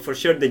 For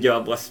sure the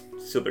job was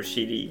super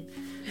shitty,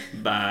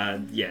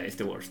 but it's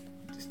the worst.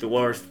 The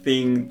worst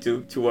thing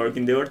to work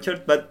in the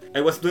orchard, but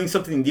I was doing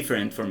something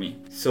different for me,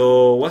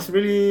 so it was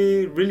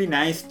really, really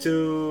nice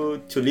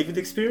to live the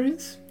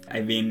experience.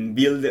 I've been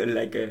build a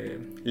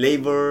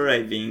labor,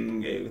 I've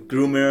been a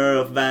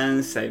groomer of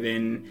vans, I've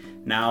been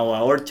now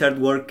an orchard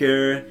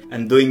worker,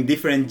 and doing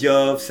different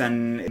jobs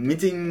and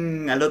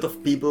meeting a lot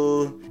of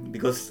people,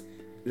 because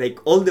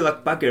all the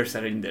backpackers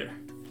are in there.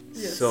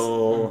 Yes.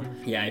 So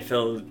I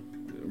felt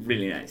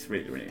really nice,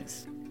 really, really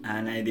nice.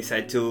 And I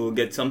decided to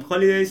get some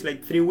holidays,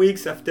 3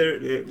 weeks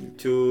after,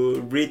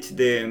 to reach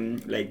the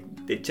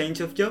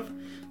change of job.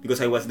 because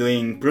I was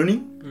doing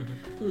pruning.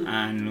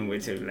 And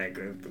which is like,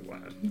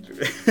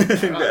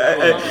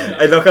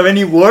 I don't have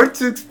any word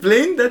to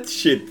explain that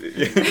shit.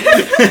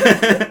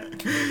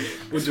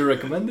 Would you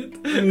recommend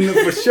it? No,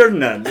 for sure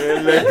not.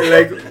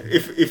 Like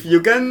if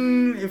you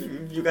can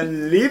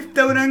leave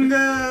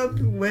Tauranga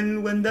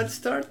when that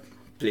starts,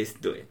 please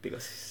do it,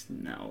 because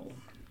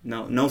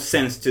no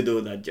sense to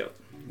do that job.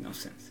 No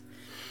sense.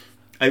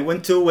 I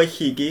went to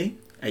Waiheke.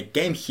 I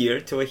came here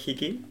to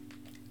Waiheke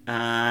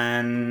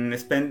and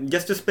spend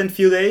a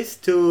few days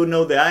to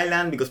know the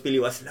island, because Billy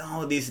was,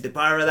 no, this is the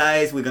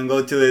paradise, we can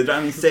go to the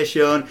drumming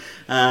session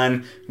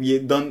and you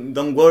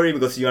don't worry,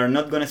 because you are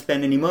not gonna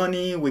spend any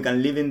money, we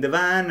can live in the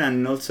van,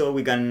 and also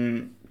we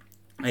can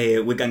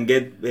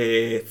get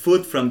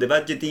food from the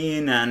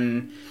budgeting,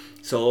 and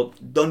so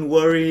don't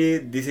worry,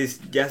 this is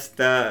just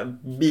a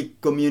big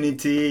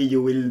community,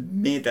 you will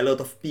meet a lot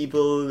of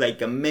people,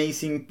 like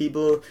amazing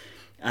people,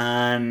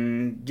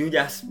 and you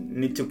just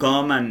need to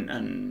come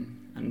and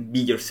be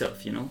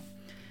yourself, you know.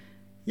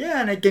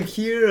 Yeah, and I came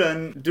here,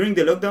 and during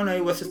the lockdown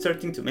I was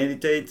starting to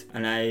meditate,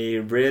 and I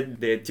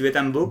read the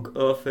Tibetan book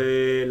of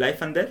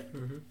life and death,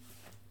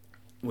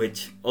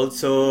 which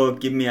also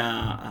gave me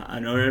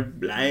another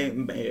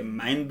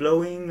mind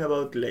blowing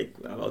about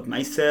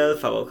myself,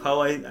 about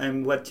how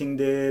I'm watching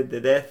the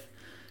death,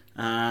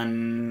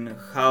 and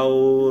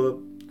how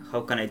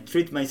can I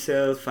treat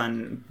myself,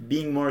 and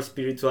being more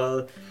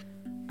spiritual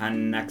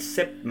and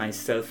accept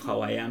myself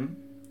how I am.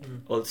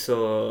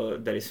 Also,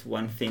 there is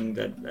one thing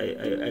that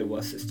I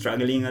was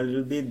struggling a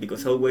little bit,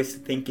 because always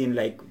thinking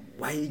like,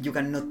 why you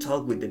cannot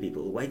talk with the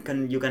people? Why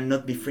you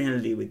cannot be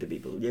friendly with the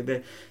people?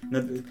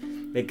 Not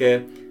like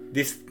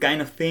this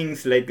kind of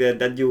things, like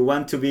that you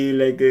want to be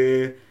like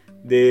the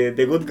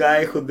good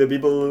guy who the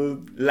people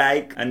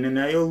like, and then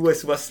I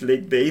always was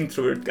like the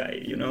introvert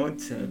guy, you know.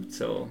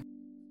 So.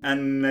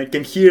 And I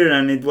came here,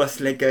 and it was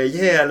like,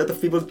 a lot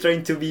of people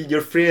trying to be your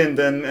friend,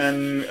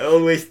 and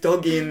always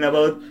talking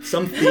about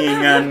something,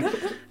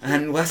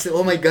 and was,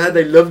 oh my god,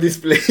 I love this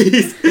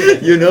place,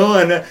 you know.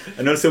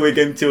 And also we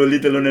came to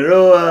Little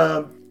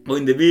Oneroa,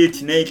 on the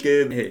beach,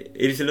 naked. It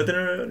is Little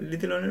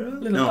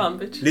Oneroa? Little Palm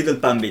Beach. Little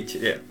Palm Beach,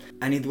 yeah.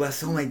 And it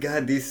was, oh my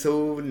god, this is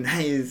so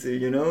nice,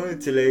 you know.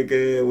 It's like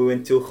we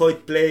went to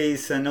Hoyt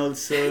Place, and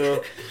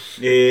also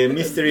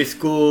Mystery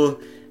School.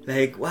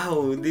 Like,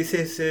 wow, this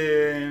is...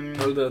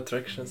 all the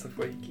attractions of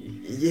Waikiki.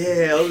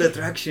 Yeah, all the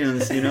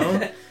attractions, you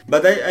know.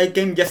 But I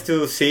came just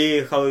to see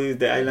how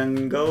the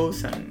island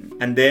goes.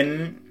 And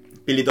then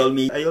Billy told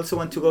me, I also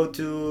want to go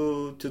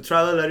to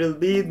travel a little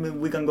bit.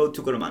 We can go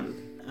to Coromandel.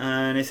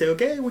 And I said,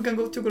 okay, we can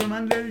go to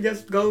Coromandel.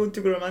 Just go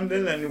to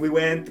Coromandel. And we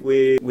went.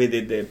 We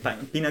did the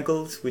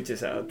Pinnacles, which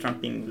is a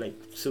tramping, like,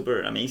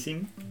 super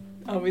amazing.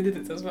 Oh, we did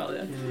it as well,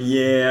 yeah.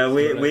 Yeah,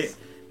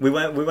 we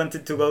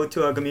wanted to go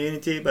to a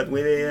community, but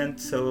we didn't.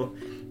 So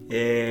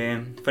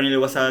finally, it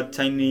was a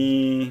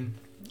tiny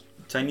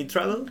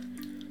travel,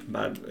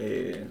 but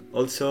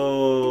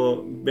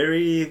also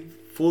very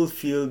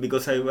fulfilled,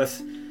 because I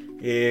was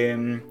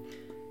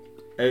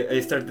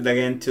I started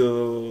again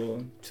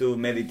to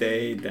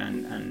meditate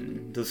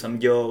and do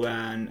some yoga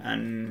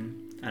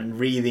and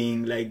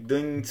reading, like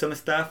doing some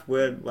stuff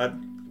where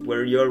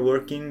you're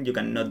working you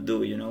cannot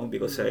do, you know,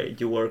 because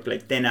you work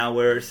like 10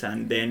 hours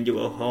and then you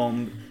go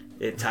home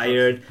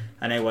tired.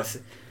 And I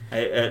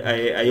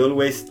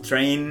always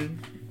train,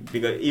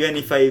 because even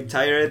if I'm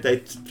tired,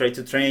 I try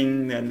to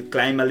train and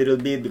climb a little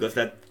bit, because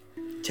that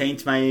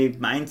changed my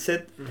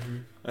mindset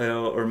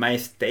or my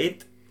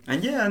state.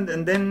 And yeah,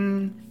 and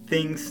then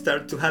things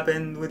start to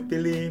happen with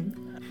Billy,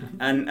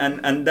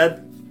 and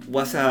that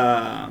was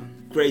a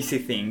crazy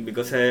thing,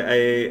 because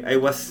I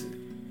was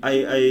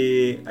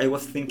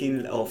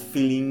thinking of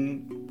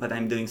feeling that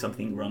I'm doing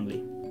something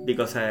wrongly,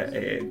 because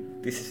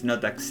this is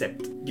not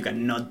accept. You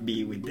cannot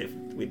be with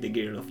the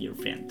girl of your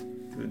friend.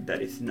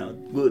 That is not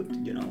good,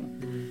 you know.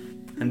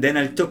 And then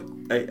I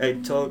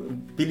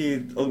told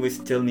Billy always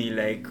tell me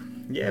like,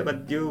 yeah,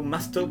 but you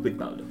must talk with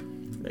Pablo.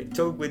 Like,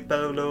 talk with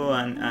Pablo,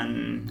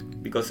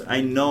 and because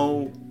I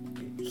know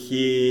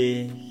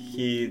he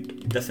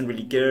doesn't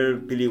really care.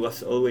 Billy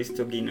was always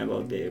talking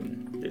about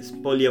this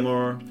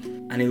polyamor,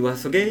 and it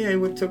was okay. I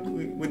would talk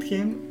with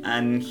him,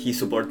 and he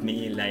supported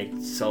me like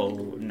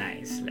so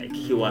nice. Like,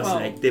 he was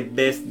like the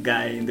best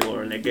guy in the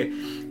world. Like,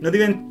 not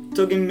even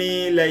talking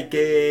me like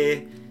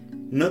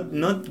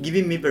not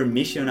giving me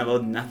permission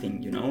about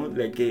nothing, you know.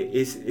 Like,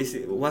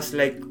 it was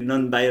like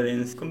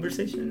non-violence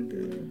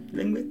conversation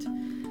language.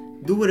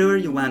 Do whatever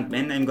you want,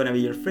 man. I'm gonna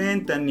be your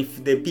friend, and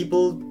if the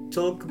people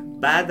talk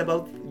bad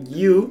about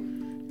you,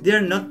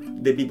 they're not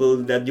the people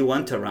that you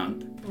want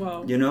around.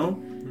 Wow. You know?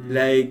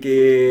 Like,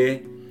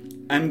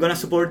 I'm gonna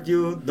support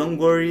you, don't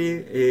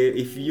worry.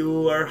 If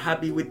you are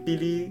happy with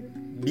Billy,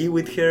 be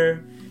with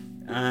her.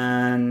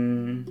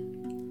 And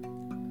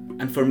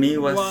for me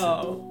it was,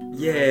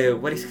 yeah,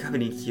 what is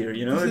happening here?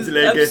 You know, this it's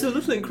like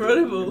absolutely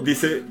incredible.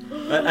 This,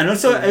 and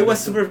also I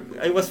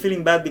was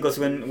feeling bad, because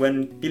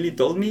when Billy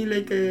told me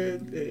like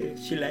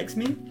she likes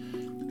me,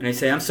 And I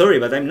say, I'm sorry,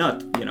 but I'm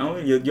not. You know,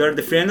 you're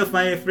the friend of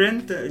my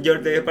friend. You're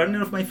the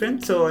partner of my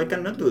friend, so I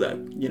cannot do that.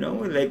 You know,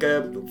 like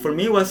for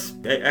me was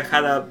I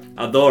had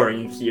a door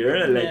in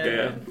here.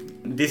 Like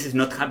this is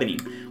not happening.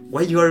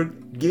 Why you are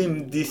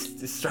giving this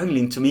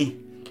struggling to me?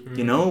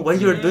 You know, why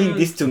you are doing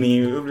this to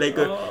me? Like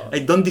I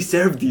don't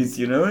deserve this.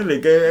 You know,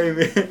 like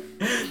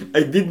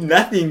I did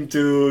nothing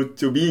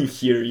to be in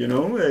here. You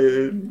know,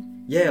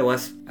 yeah, it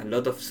was a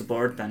lot of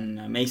support and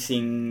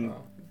amazing.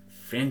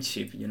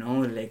 Friendship, you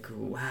know, like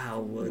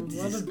wow, what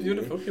a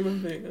beautiful human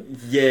being.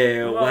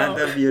 Yeah, wow.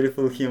 What a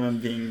beautiful human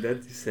being that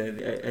you said.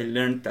 I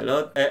learned a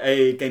lot.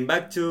 I came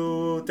back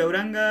to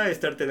Tauranga, I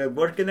started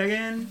working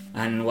again,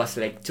 and was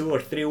like 2 or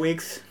 3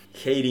 weeks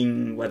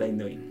hating what I'm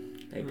doing.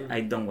 Like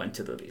I don't want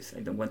to do this. I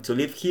don't want to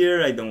live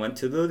here. I don't want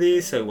to do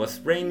this. It was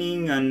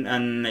raining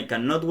and I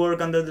cannot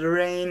work under the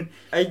rain.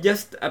 I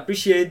just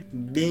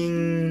appreciate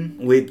being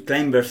with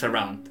climbers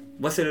around.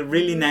 Was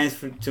really nice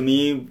to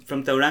me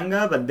from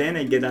Tauranga, but then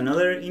I get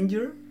another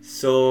injury.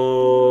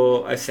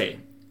 So I say,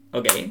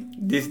 okay,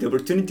 this is the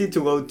opportunity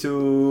to go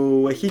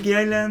to Waiheke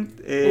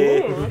Island.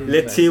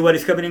 Let's see what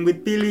is happening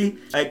with Pili.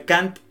 I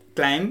can't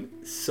climb,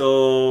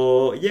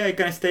 so yeah, I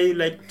can stay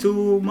like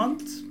 2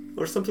 months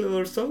or something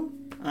or so,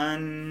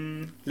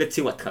 and let's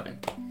see what happens.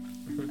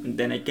 And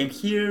then I came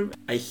here.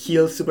 I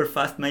heal super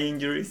fast my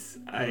injuries.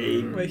 I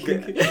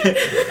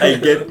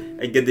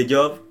get the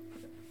job.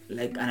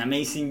 Like an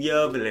amazing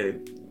job,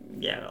 like,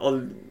 yeah. I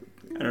don't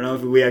know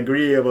if we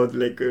agree about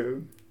like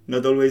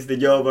not always the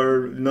job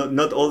or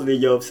not all the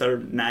jobs are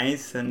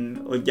nice,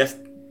 and or just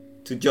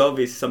to job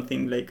is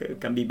something like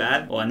can be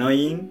bad or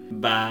annoying.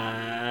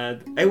 But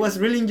I was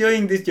really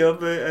enjoying this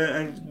job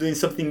and doing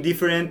something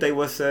different. I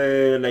was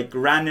like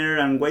runner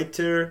and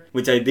waiter,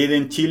 which I did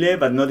in Chile,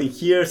 but not in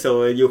here.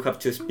 So you have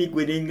to speak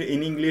in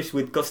English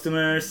with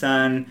customers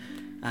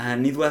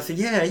and it was,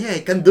 yeah, I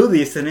can do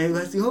this. And I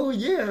was, oh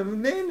yeah,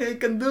 man, I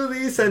can do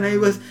this. And I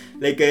was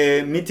like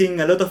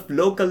meeting a lot of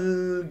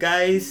local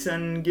guys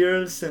and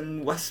girls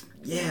and was,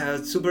 yeah,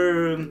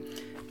 super,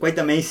 quite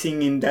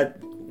amazing in that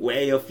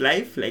way of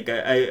life. Like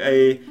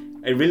I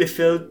really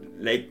felt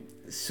like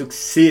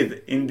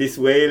succeed in this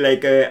way.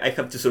 Like I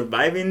have to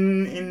survive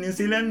in New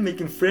Zealand,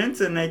 making friends,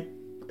 and I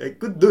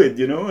could do it,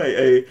 you know.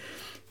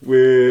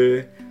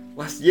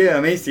 Was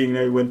amazing.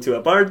 I went to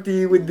a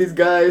party with these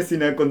guys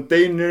in a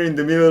container in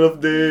the middle of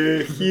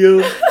the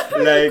hill,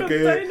 like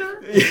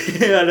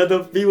a lot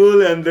of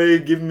people, and they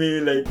give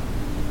me like,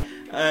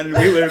 and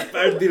we were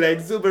party like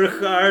super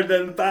hard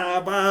and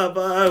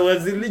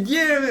was like,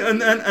 yeah,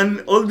 and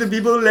all the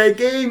people like,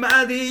 hey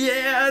Mati,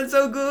 yeah,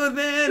 so good,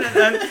 man,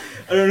 and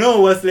I don't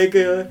know, was like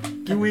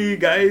Kiwi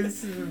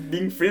guys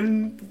being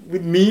friend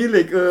with me,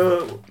 like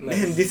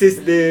man, this is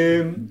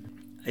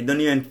I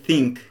don't even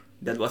think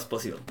that was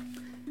possible.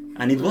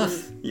 And it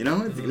was, you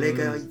know, it's like,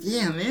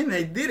 yeah, man,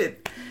 I did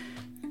it.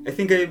 I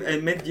think I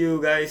met you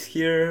guys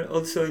here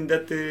also in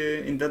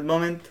that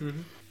moment,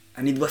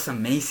 and it was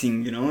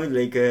amazing, you know,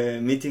 like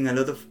meeting a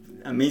lot of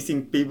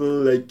amazing people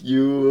like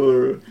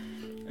you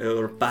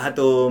or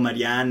Pato,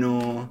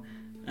 Mariano,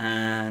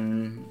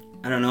 and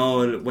I don't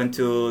know, went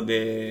to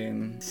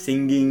the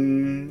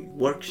singing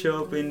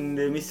workshop in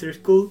the mystery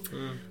school.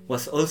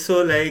 Was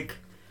also like,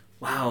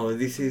 wow,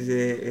 this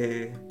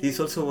is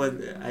also what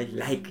I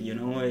like, you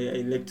know.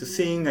 I like to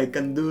sing, I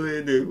can do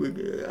it.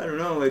 I don't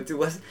know, it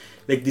was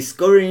like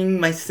discovering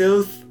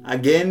myself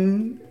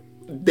again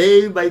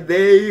day by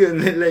day,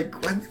 and then like,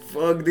 what the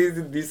fuck,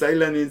 this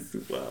island is,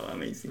 wow,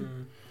 amazing.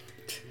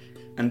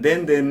 And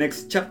then the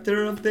next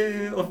chapter of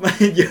my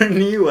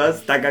journey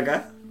was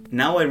Takaka.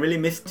 Now I really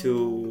miss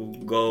to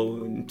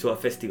go to a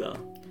festival.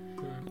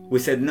 We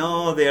said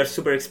no, they are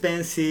super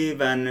expensive,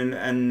 and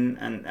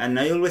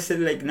I always said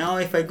like, no,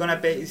 if I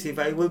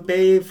will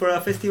pay for a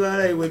festival,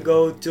 I will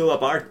go to a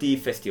party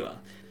festival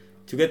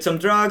to get some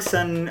drugs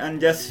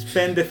and just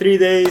spend the 3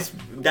 days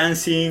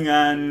dancing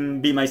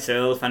and be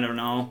myself. I don't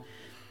know.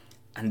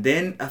 And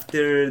then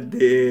after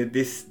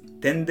this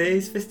 10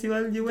 days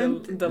festival you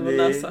went, the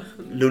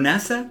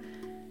Lunasa,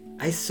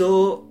 I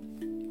saw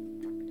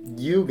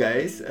you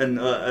guys and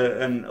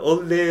all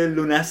the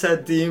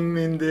Lunasa team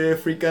in the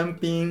free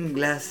camping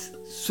glass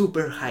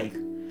super high,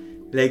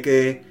 like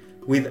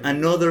with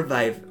another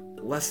vibe.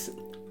 Was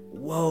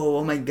whoa,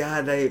 oh my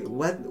god,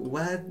 what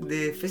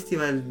the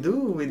festival do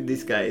with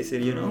these guys,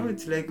 and you know,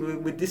 it's like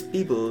with these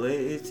people,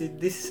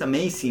 this is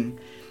amazing.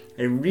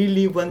 I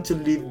really want to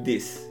live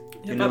this,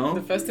 you know.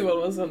 The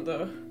festival was on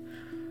the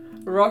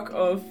rock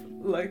of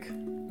like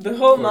the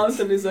whole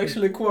mountain is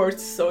actually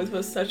quartz, so it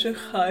was such a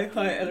high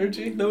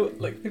energy. No,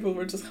 like people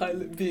were just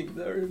highly being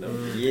there, you know.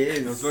 Yes,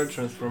 it was very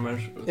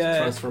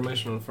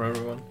transformational for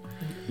everyone.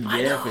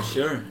 Yeah, for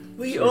sure.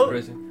 We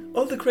crazy.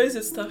 All the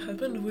craziest stuff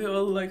happened. We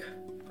all like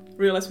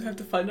realized we have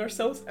to find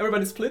ourselves.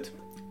 Everybody split,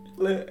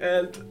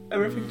 and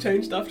everything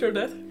changed after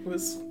that. It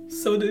was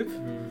so deep.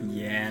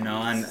 Yeah,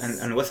 no, and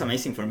it was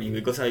amazing for me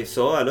because I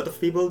saw a lot of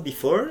people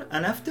before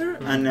and after,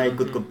 and I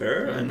could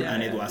compare,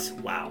 and it was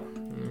wow.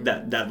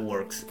 That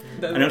works.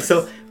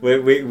 Also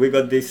we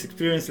got this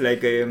experience,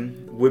 like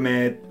we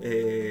met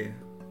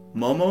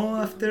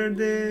Momo after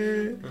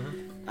the.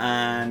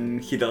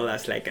 And he told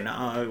us like,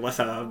 no, it was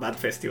a bad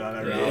festival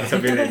or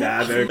something like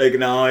that. Or, like,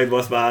 no, it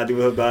was bad.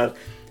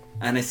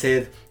 And I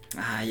said,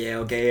 yeah,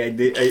 okay, I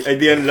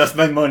didn't lost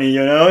my money,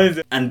 you know.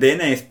 And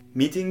then I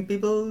meeting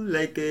people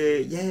like,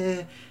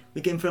 yeah,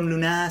 we came from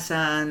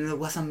Lunasa and it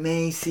was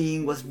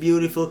amazing, was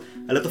beautiful.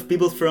 A lot of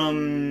people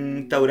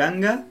from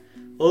Tauranga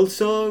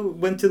also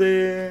went to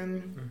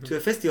the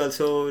festival.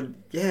 So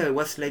yeah, it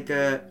was like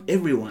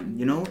everyone,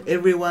 you know,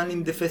 everyone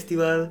in the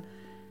festival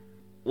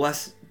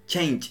was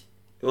changed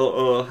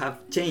or have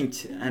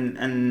changed and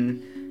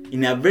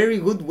in a very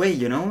good way,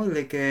 you know,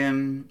 like I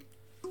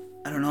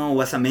don't know, it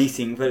was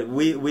amazing. But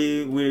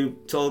we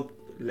talk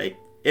like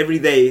every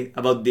day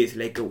about this,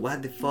 like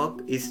what the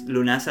fuck is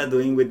Lunasa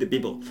doing with the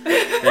people?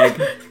 Like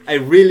I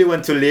really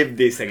want to live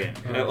this again,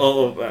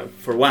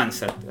 for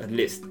once at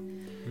least.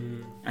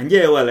 And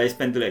yeah, well, I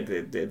spent like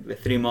the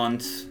 3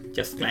 months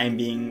just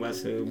climbing,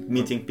 was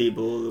meeting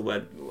people.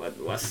 What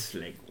was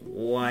like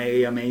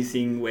way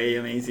amazing.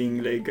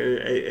 Like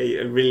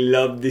I really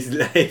love this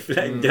life,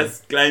 like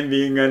just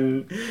climbing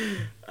and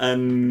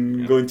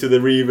going to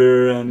the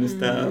river and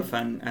stuff,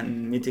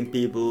 and meeting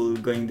people,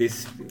 going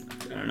this,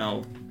 I don't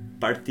know,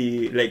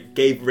 party like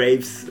cave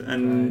raves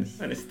and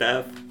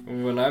stuff.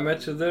 When I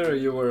met you there,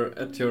 you were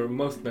at your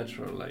most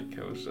natural. Like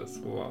I was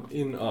just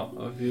in awe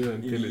of you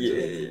and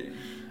intelligence.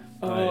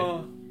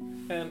 Oh,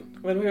 and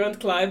when we went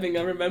climbing,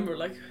 I remember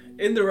like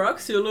in the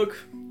rocks you look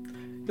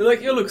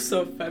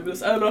so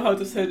fabulous. I don't know how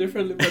to say it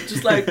differently, but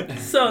just like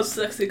so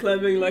sexy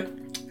climbing, like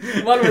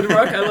one with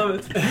rock. I love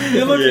it.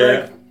 You look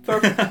like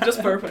perfect,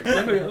 just perfect.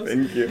 Nothing else.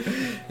 Thank you.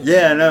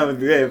 Yeah, no,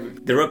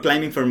 the rock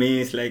climbing for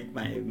me is like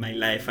my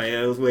life. I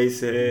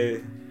always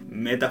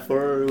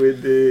metaphor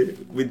with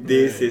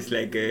this is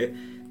like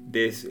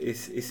this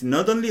is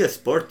not only a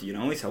sport, you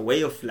know, it's a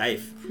way of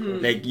life.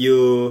 Like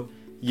you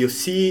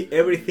see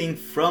everything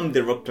from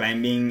the rock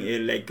climbing,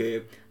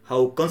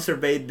 how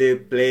conservate the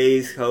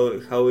place,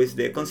 how is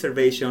the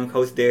conservation,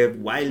 how is the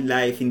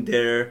wildlife in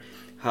there,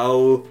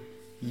 how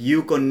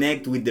you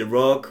connect with the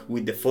rock,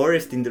 with the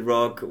forest in the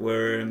rock,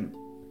 where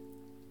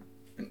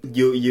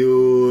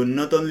you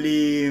not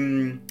only I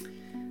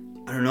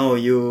don't know,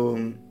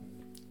 you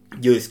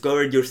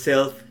discover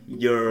yourself,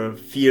 your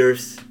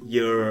fears,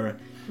 you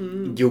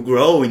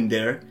grow in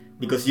there,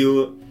 because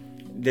the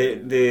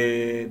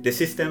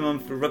system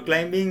of rock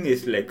climbing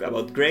is like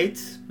about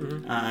grades,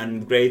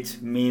 and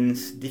grades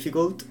means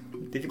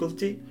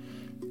difficulty,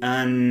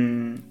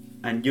 and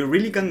you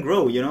really can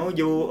grow, you know.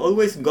 You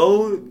always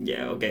go,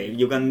 yeah, okay,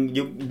 you can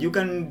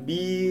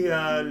be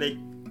like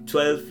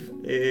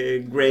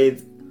 12th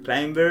grade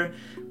climber,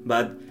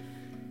 but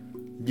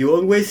you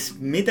always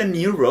meet a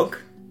new rock,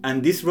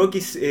 and this rock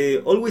is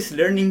always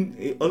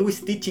learning,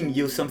 always teaching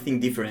you something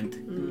different,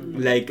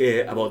 like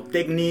about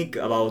technique,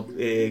 about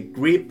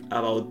grip,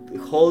 about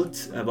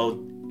holds, about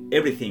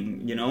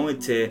everything, you know.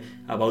 It's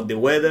about the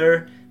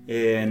weather,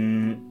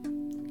 and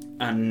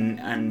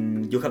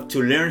you have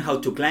to learn how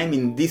to climb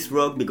in this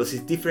rock because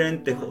it's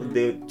different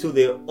to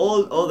the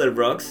all other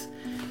rocks,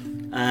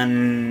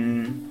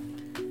 and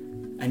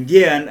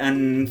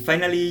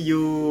finally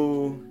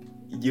you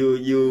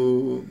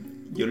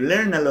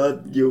learn a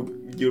lot.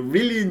 You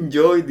really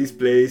enjoy this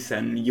place,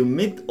 and you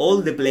meet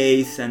all the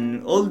place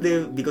and all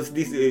the, because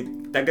this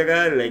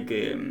Takaga, like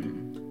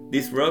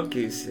this rock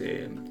is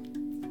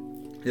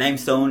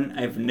limestone.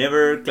 I've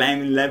never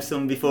climbed in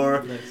limestone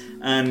before. Nice.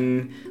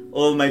 And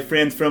all my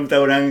friends from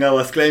Tauranga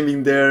was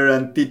climbing there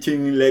and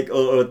teaching, like,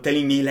 or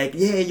telling me like,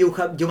 yeah, you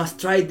must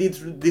try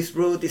this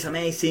route is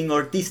amazing,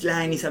 or this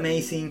line is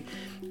amazing,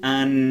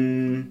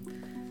 and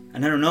I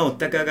don't know,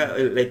 Takaga,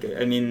 like,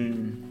 I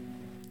mean,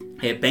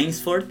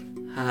 Painsford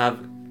have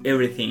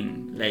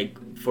everything, like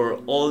for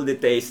all the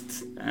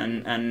tastes,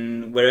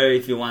 and wherever,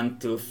 if you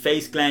want to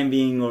face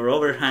climbing or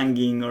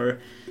overhanging,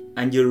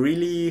 and you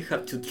really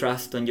have to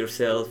trust on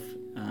yourself,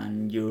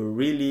 and you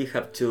really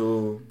have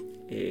to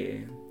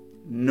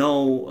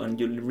know, and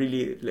you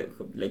really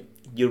like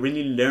you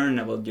really learn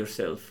about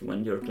yourself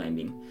when you're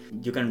climbing.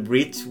 You can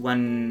reach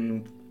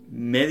one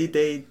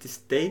meditate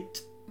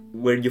state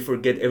where you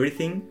forget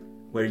everything,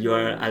 where you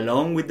are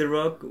alone with the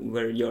rock,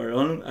 where you're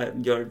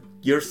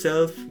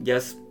yourself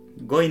just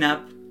going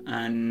up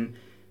and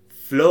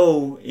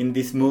flow in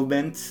these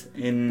movements,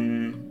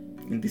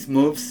 in these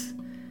moves,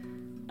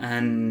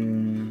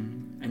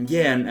 and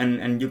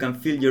you can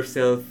feel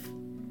yourself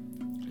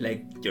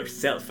like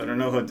yourself. I don't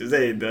know how to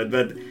say it,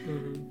 but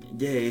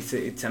yeah,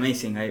 it's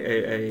amazing.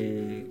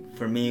 I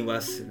for me it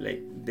was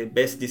like the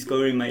best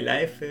discovery in my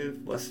life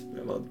was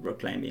about rock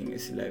climbing.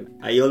 It's like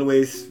I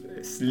always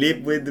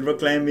sleep with rock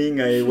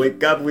climbing, I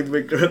wake up with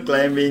rock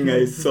climbing.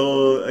 I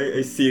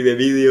see the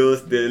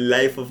videos, the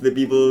life of the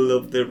people,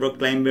 of the rock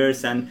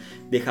climbers, and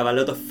they have a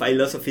lot of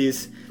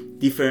philosophies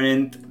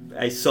different.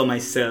 I saw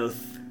myself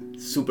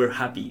super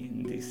happy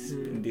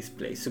in this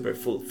place, super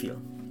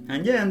fulfilled.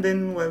 And yeah, and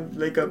then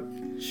like a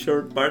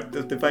short part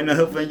of the final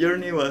of my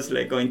journey was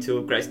like going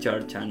to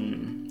Christchurch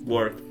and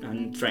work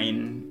and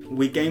train.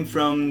 We came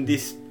from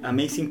this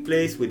amazing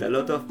place with a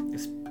lot of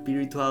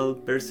spiritual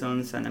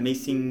persons and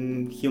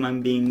amazing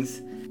human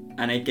beings.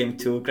 And I came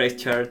to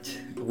Christchurch.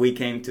 We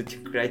came to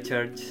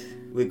Christchurch.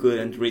 We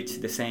couldn't reach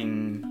the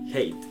same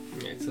height.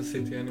 Yeah, it's a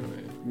city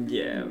anyway.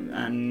 Yeah,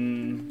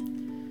 and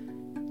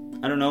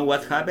I don't know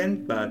what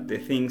happened, but the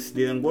things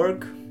didn't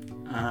work.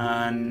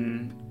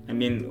 And I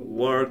mean,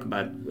 work,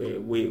 but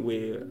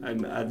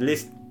at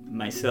least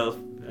myself,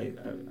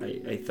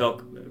 I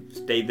thought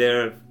stay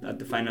there at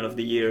the final of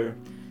the year,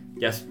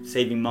 just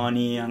saving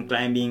money and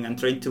climbing and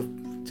trying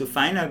to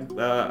find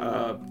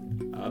a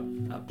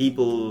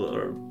people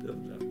or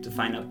to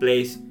find a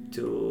place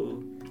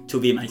to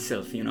be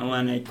myself, you know,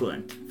 and I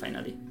couldn't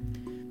finally.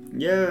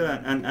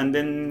 Yeah, and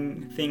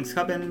then things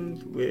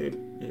happened with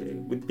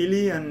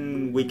Billy,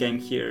 and we came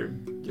here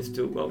just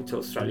to go to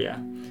Australia.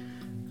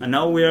 And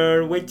now we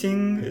are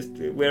waiting.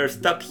 We are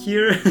stuck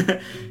here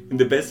in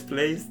the best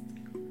place,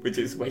 which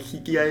is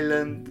Waiheke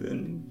Island,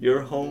 and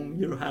your home,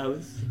 your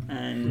house,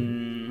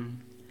 and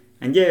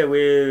yeah,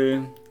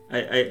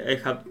 I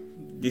have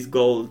this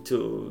goal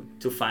to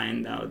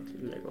find out,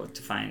 like, or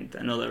to find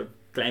another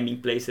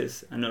climbing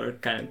places, another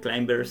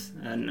climbers,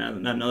 and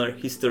another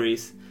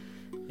histories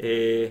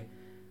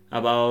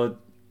about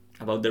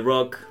the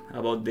rock,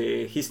 about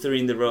the history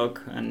in the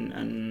rock,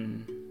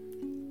 and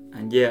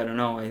yeah, I don't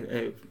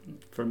know.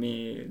 For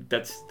me,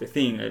 that's the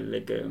thing.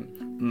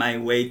 My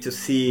way to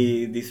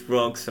see these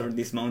rocks or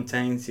these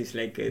mountains is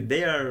like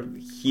they are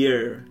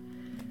here.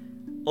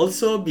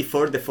 Also,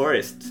 before the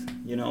forest,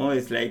 you know,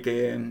 it's like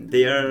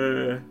they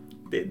are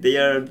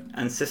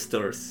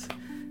ancestors,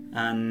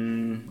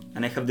 and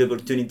I have the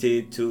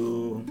opportunity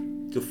to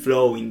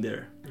flow in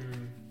there,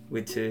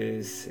 which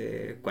is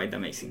quite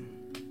amazing.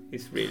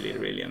 It's really,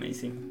 really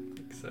amazing.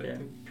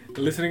 Exciting. Yeah.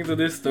 Listening to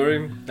this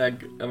story,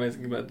 like,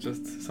 amazing, but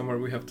just somewhere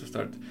we have to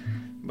start.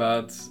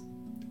 But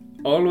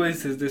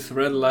always is this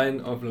red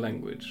line of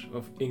language,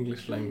 of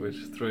English language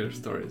through your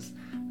stories.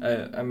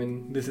 I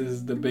mean, this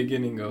is the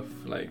beginning of,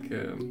 like,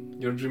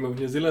 your dream of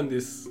New Zealand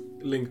is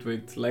linked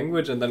with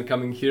language, and then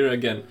coming here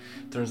again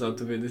turns out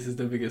to be, this is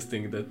the biggest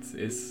thing, that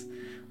is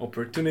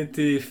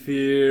opportunity,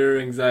 fear,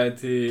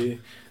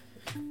 anxiety,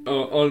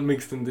 all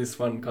mixed in this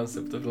one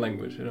concept of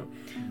language, you know.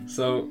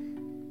 So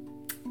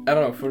I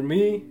don't know, for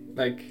me,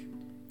 like,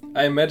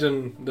 I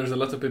imagine there's a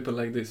lot of people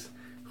like this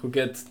who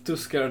get too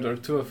scared or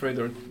too afraid,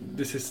 or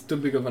this is too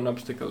big of an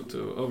obstacle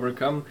to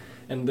overcome,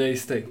 and they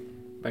stay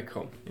back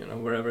home, you know,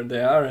 wherever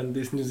they are, and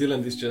this New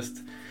Zealand is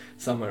just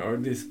somewhere, or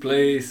this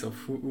place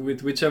of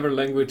with whichever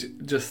language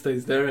just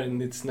stays there,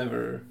 and it's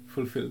never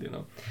fulfilled, you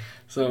know.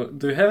 So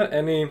do you have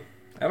any,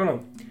 I don't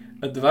know,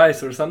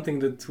 advice or something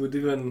that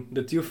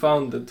you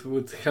found that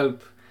would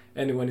help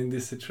anyone in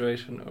this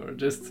situation, or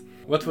just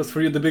what was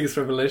for you the biggest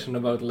revelation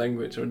about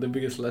language, or the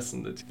biggest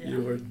lesson that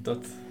you were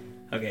taught?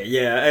 Okay,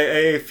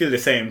 yeah, I feel the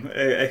same.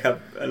 I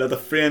have a lot of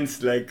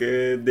friends, like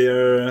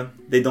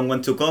they don't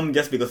want to come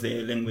just because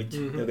the language.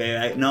 Mm-hmm. Okay,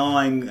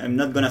 I'm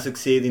not gonna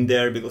succeed in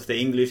there because the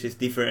English is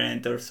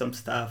different or some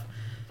stuff.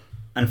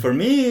 And for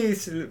me,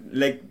 it's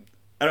like,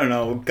 I don't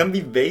know, can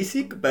be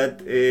basic,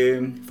 but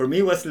for me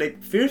it was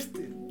like first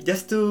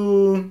just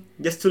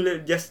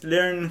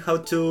learn how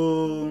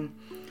to,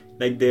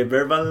 like, the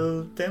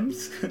verbal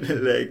terms,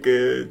 like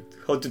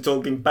how to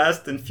talk in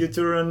past and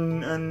future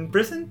and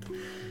present.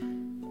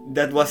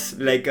 That was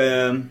like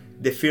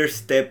the first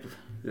step,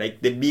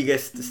 like the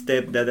biggest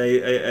step that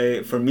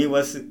I for me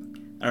was,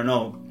 I don't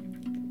know,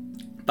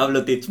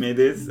 Pablo teach me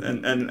this,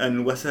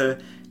 and was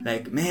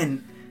like,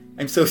 man,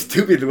 I'm so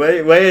stupid.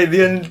 Why I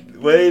didn't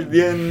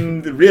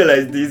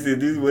realize this?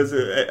 This was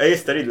I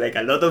studied like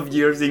a lot of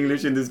years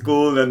English in the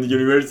school and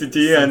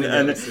university, and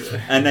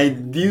I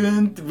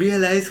didn't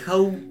realize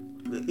how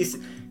is.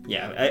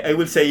 Yeah, I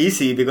will say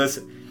easy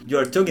because you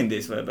are talking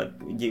this way, but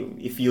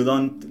if you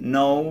don't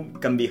know,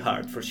 can be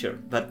hard for sure.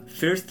 But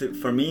first,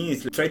 for me,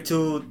 is try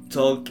to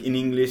talk in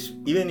English,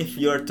 even if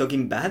you are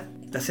talking bad.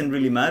 Doesn't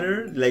really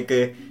matter. Like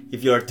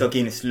if you are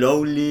talking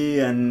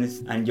slowly and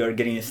you are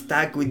getting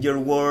stuck with your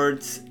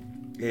words,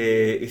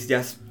 it's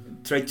just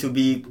try to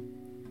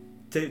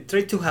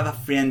have a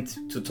friend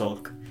to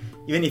talk.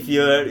 Even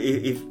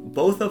if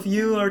both of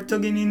you are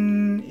talking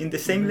in the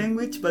same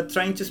language but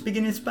trying to speak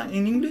in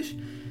English,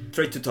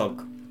 try to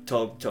talk.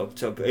 Try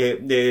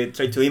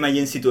to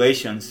imagine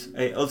situations.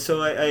 I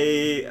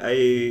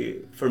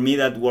for me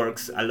that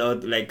works a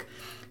lot. Like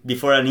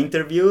before a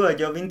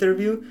job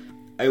interview,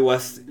 I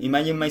was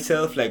imagining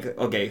myself like,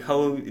 okay,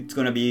 how it's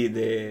gonna be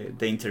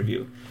the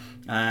interview,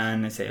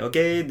 and I say,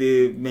 okay,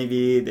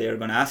 maybe they are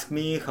gonna ask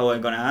me how I'm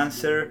gonna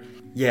answer.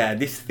 Yeah,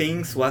 these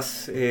things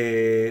was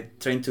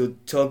trying to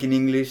talk in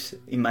English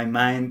in my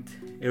mind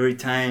every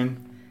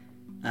time,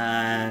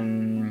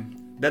 and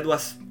that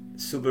was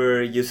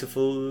super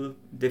useful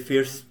the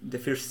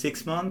first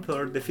 6 months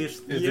or the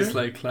first year. Is this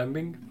like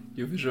climbing?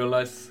 You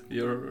visualize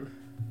your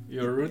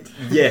route?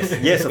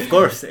 Yes, of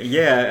course.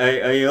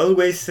 Yeah, I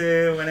always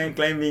when I'm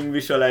climbing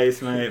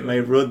visualize my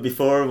route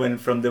before, when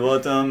from the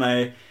bottom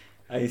I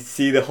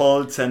see the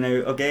holds and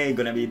okay,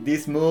 gonna be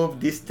this move,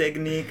 this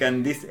technique,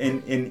 and this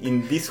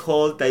in this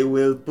hold I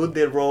will put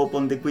the rope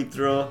on the quick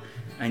draw,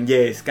 and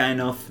yeah, it's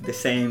kind of the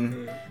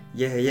same.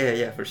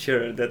 Yeah, for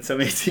sure. That's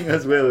amazing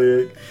as well.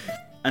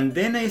 And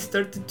then I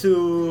started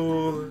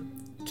to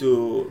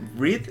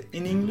read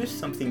in English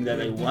something that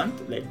I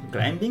want, like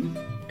climbing.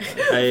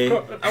 I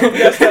would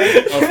guess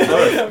that. Of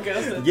course. I would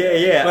guess that.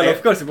 Yeah. Well,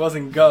 of course, it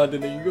wasn't God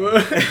in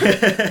English.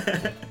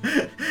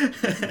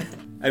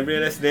 I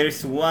realized there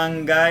is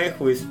one guy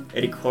who is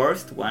Eric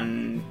Horst,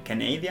 one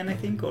Canadian, I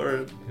think,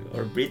 or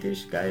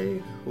British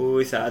guy, who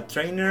is a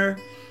trainer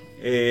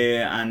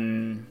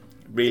and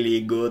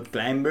really good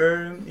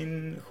climber,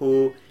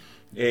 who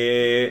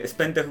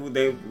spent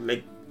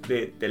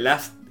the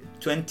last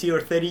 20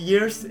 or 30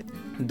 years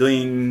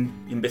doing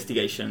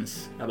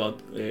investigations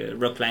about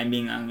rock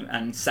climbing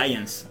and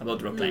science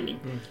about rock climbing,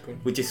 Cool.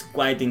 which is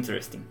quite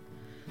interesting.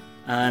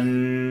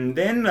 And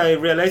then I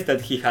realized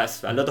that he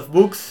has a lot of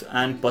books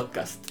and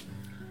podcasts.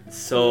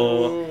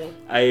 So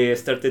I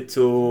started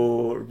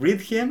to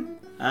read him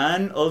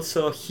and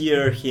also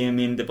hear him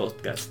in the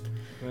podcast.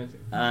 Right.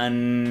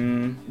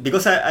 And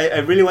because I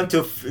really want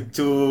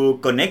to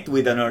connect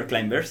with other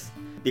climbers,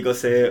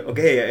 because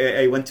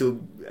I want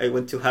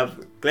to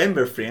have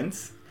climber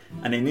friends,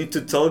 and I need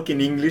to talk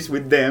in English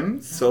with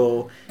them.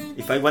 So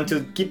if I want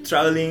to keep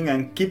traveling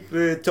and keep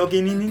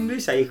talking in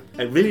English, I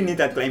really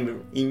need a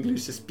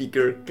English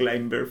speaker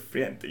climber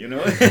friend, you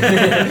know.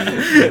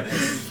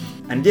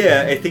 And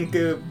yeah, I think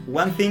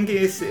one thing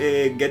is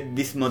get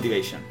this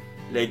motivation.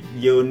 Like,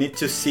 you need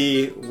to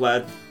see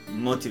what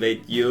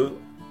motivates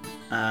you,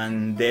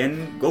 and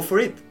then go for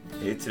it.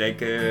 It's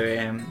like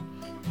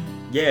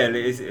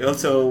it's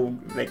also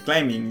like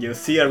climbing. You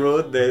see a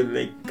road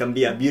that can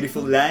be a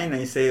beautiful line, and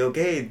you say,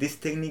 okay, this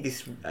technique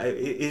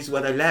is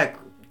what I like.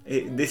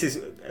 This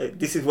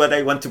is what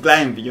I want to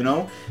climb, you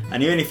know.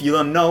 And even if you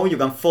don't know, you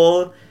can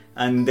fall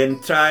and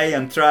then try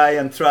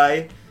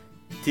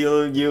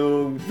till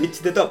you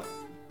reach the top.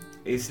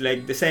 It's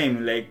like the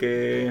same. Like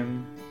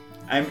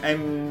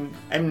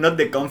I'm not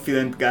the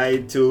confident guy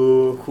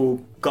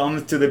who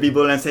comes to the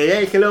people and say,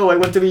 hey, hello, I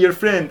want to be your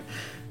friend.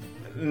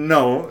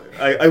 No,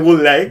 I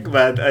would like,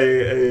 but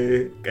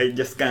I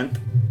just can't.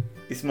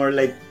 It's more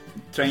like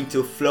trying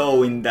to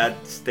flow in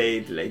that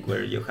state, like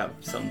where you have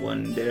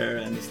someone there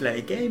and it's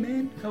like, hey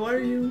man, how are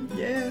you?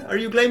 Yeah, are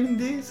you climbing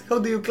this? How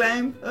do you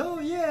climb? Oh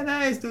yeah,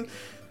 nice.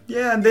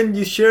 Yeah, and then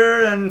you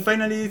share, and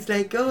finally it's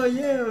like, oh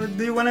yeah,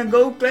 do you wanna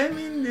go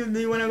climbing? Do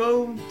you wanna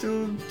go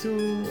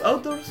to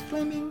outdoors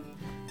climbing?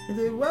 You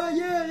say, well,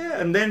 yeah,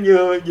 and then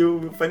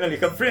you finally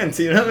have friends,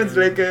 you know. It's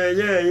like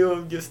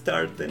you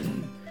start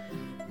and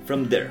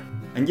from there.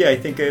 And yeah, I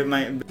think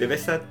the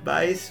best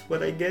advice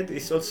what I get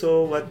is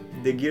also what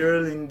the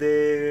girl in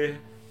the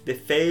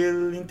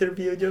fail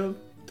interview job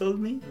told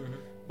me,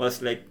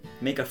 was like,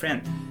 make a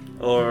friend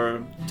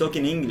or talk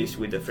in English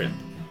with a friend.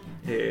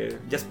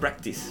 Just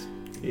practice.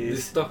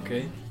 Just talk,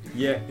 eh?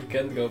 Yeah. You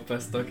can't go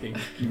past talking.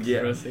 Yeah.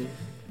 Expressing.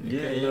 You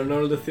can learn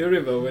all the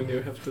theory, but when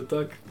you have to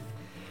talk,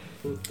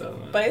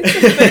 but it's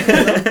a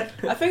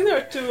thing, I think there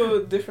are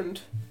two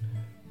different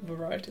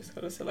varieties,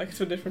 how to say, like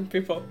two different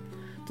people.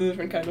 Two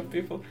different kind of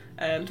people,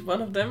 and one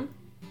of them,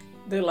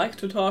 they like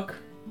to talk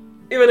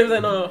even if they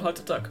know how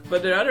to talk,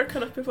 but the other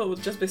kind of people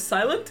would just be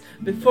silent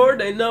before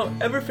they know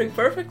everything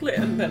perfectly,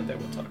 and then they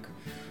will talk.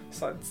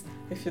 So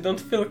if you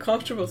don't feel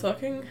comfortable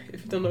talking,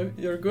 if you don't know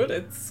you're good,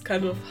 it's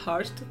kind of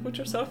hard to put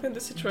yourself in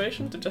this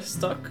situation, to just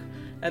talk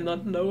and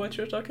not know what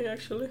you're talking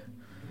actually.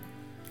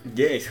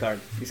 Yeah, it's hard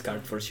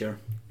for sure.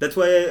 That's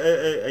why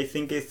I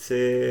think it's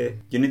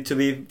you need to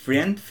be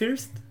friend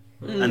first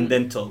and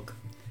then talk,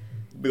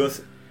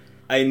 because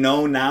I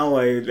know now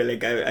I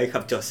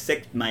have to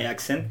accept my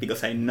accent,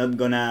 because I'm not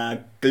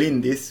gonna clean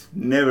this,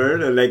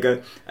 never. Like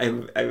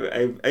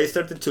I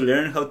started to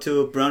learn how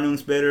to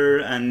pronounce better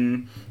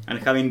and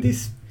having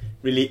this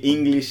really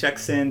English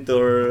accent,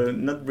 or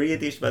not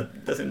British,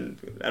 but doesn't,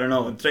 I don't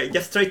know. Try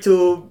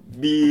to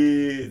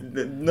be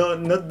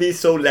not be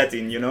so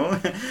Latin, you know,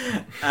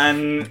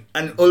 and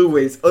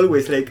always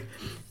like,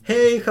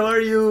 hey, how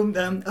are you?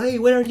 Hey,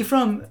 where are you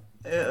from?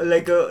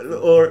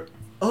 Or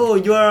oh,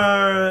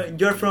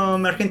 you're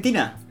from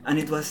Argentina. And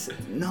it was,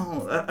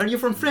 no, are you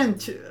from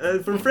France?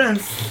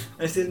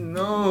 I said,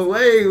 no,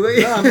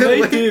 wait. I'm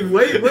native.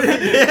 wait.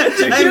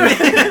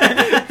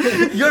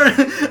 Yeah,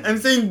 I'm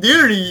saying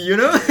dirty, you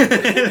know?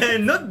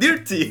 Not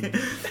dirty.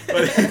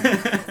 But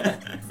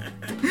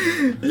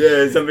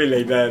yeah, something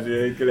like that.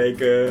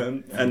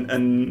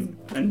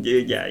 And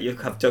yeah, you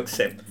have to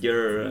accept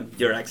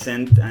your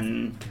accent.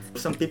 And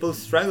some people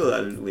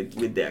struggle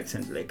with the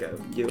accent. Like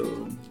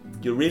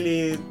you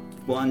really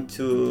want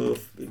to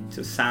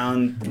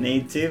sound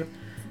native,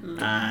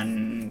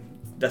 and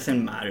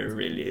doesn't matter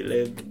really.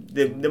 Like,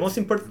 the most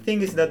important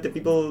thing is that the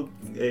people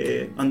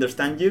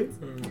understand you.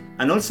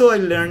 And also I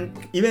learned,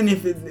 even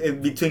if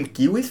between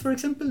Kiwis, for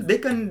example, they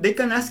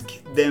can ask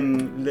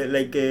them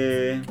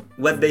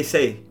what they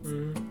say,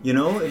 you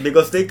know,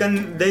 because they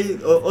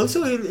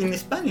also in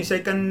Spanish I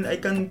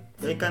can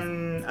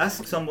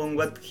ask someone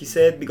what he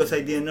said, because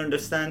I didn't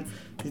understand.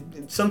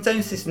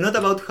 Sometimes it's not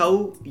about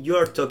how you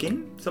are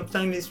talking.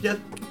 Sometimes it's just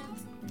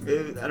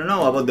I don't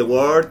know, about the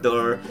word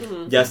or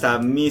just a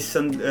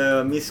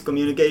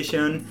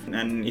miscommunication.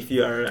 And if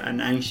you are an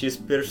anxious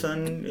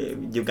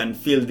person, you can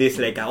feel this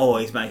like, oh,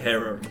 it's my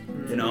error,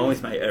 you know,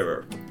 it's my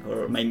error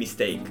or my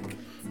mistake.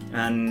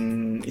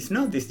 And it's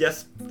not. It's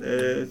just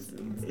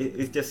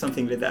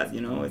something like that, you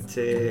know. It's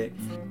there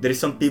is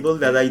some people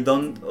that I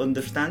don't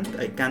understand.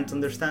 I can't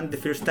understand the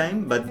first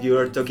time, but you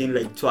are talking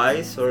like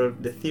twice or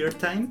the third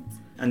time,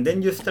 and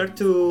then you start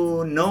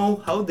to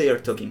know how they are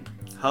talking,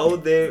 how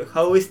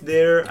is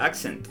their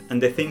accent,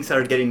 and the things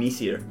are getting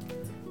easier.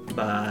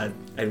 But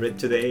I read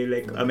today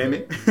like a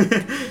meme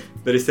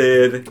that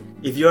said,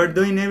 if you are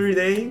doing every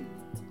day,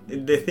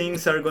 the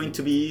things are going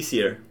to be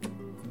easier,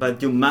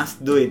 but you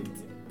must do it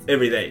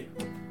every day,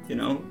 you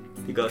know,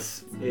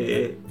 because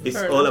it's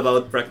all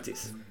about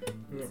practice.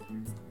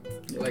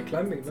 Like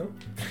climbing, no?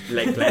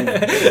 Like climbing,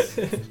 yes.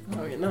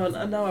 Oh, you know,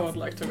 now I would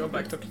like to go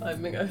back to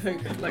climbing, I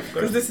think, like,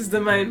 because this is the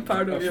main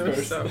part of you,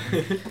 so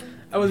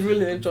I would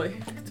really enjoy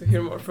to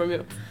hear more from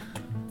you.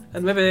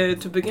 And maybe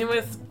to begin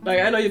with,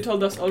 like, I know you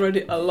told us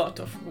already a lot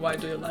of why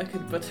do you like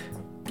it, but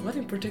what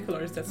in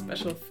particular is that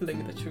special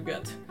feeling that you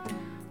get?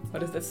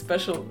 What is that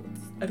special,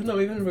 I don't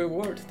know, even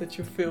reward that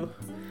you feel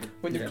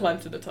when you climb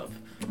to the top?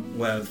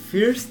 Well,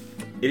 first,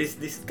 it is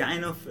this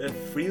kind of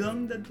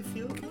freedom that you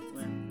feel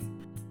when...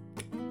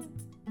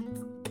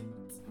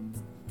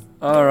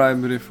 Alright,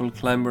 beautiful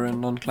climber and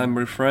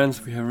non-climber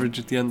friends, we have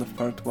reached the end of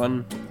part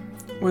 1.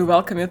 We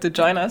welcome you to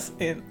join us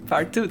in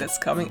part 2 that's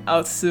coming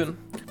out soon.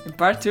 In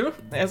part 2,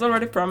 as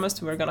already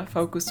promised, we're gonna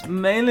focus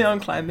mainly on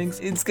climbing.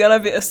 It's gonna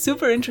be a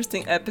super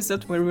interesting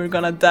episode where we're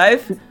gonna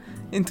dive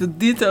into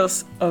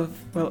details of,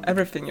 well,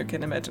 everything you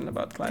can imagine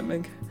about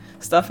climbing.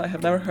 Stuff I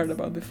have never heard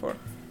about before.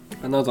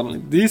 And not only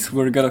this,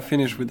 we're gonna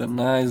finish with a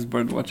nice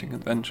bird watching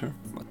adventure,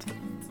 but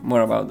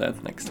more about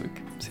that next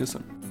week. See you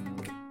soon.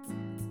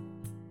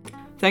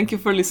 Thank you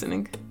for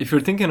listening. If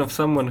you're thinking of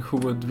someone who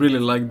would really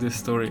like this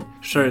story,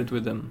 share it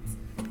with them.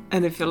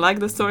 And if you like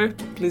the story,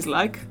 please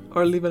like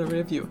or leave a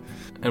review.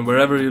 And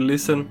wherever you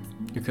listen,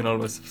 you can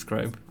always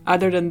subscribe.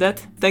 Other than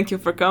that, thank you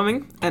for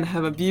coming and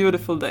have a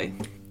beautiful day.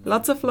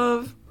 Lots of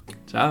love.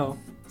 Ciao.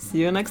 See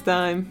you next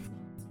time.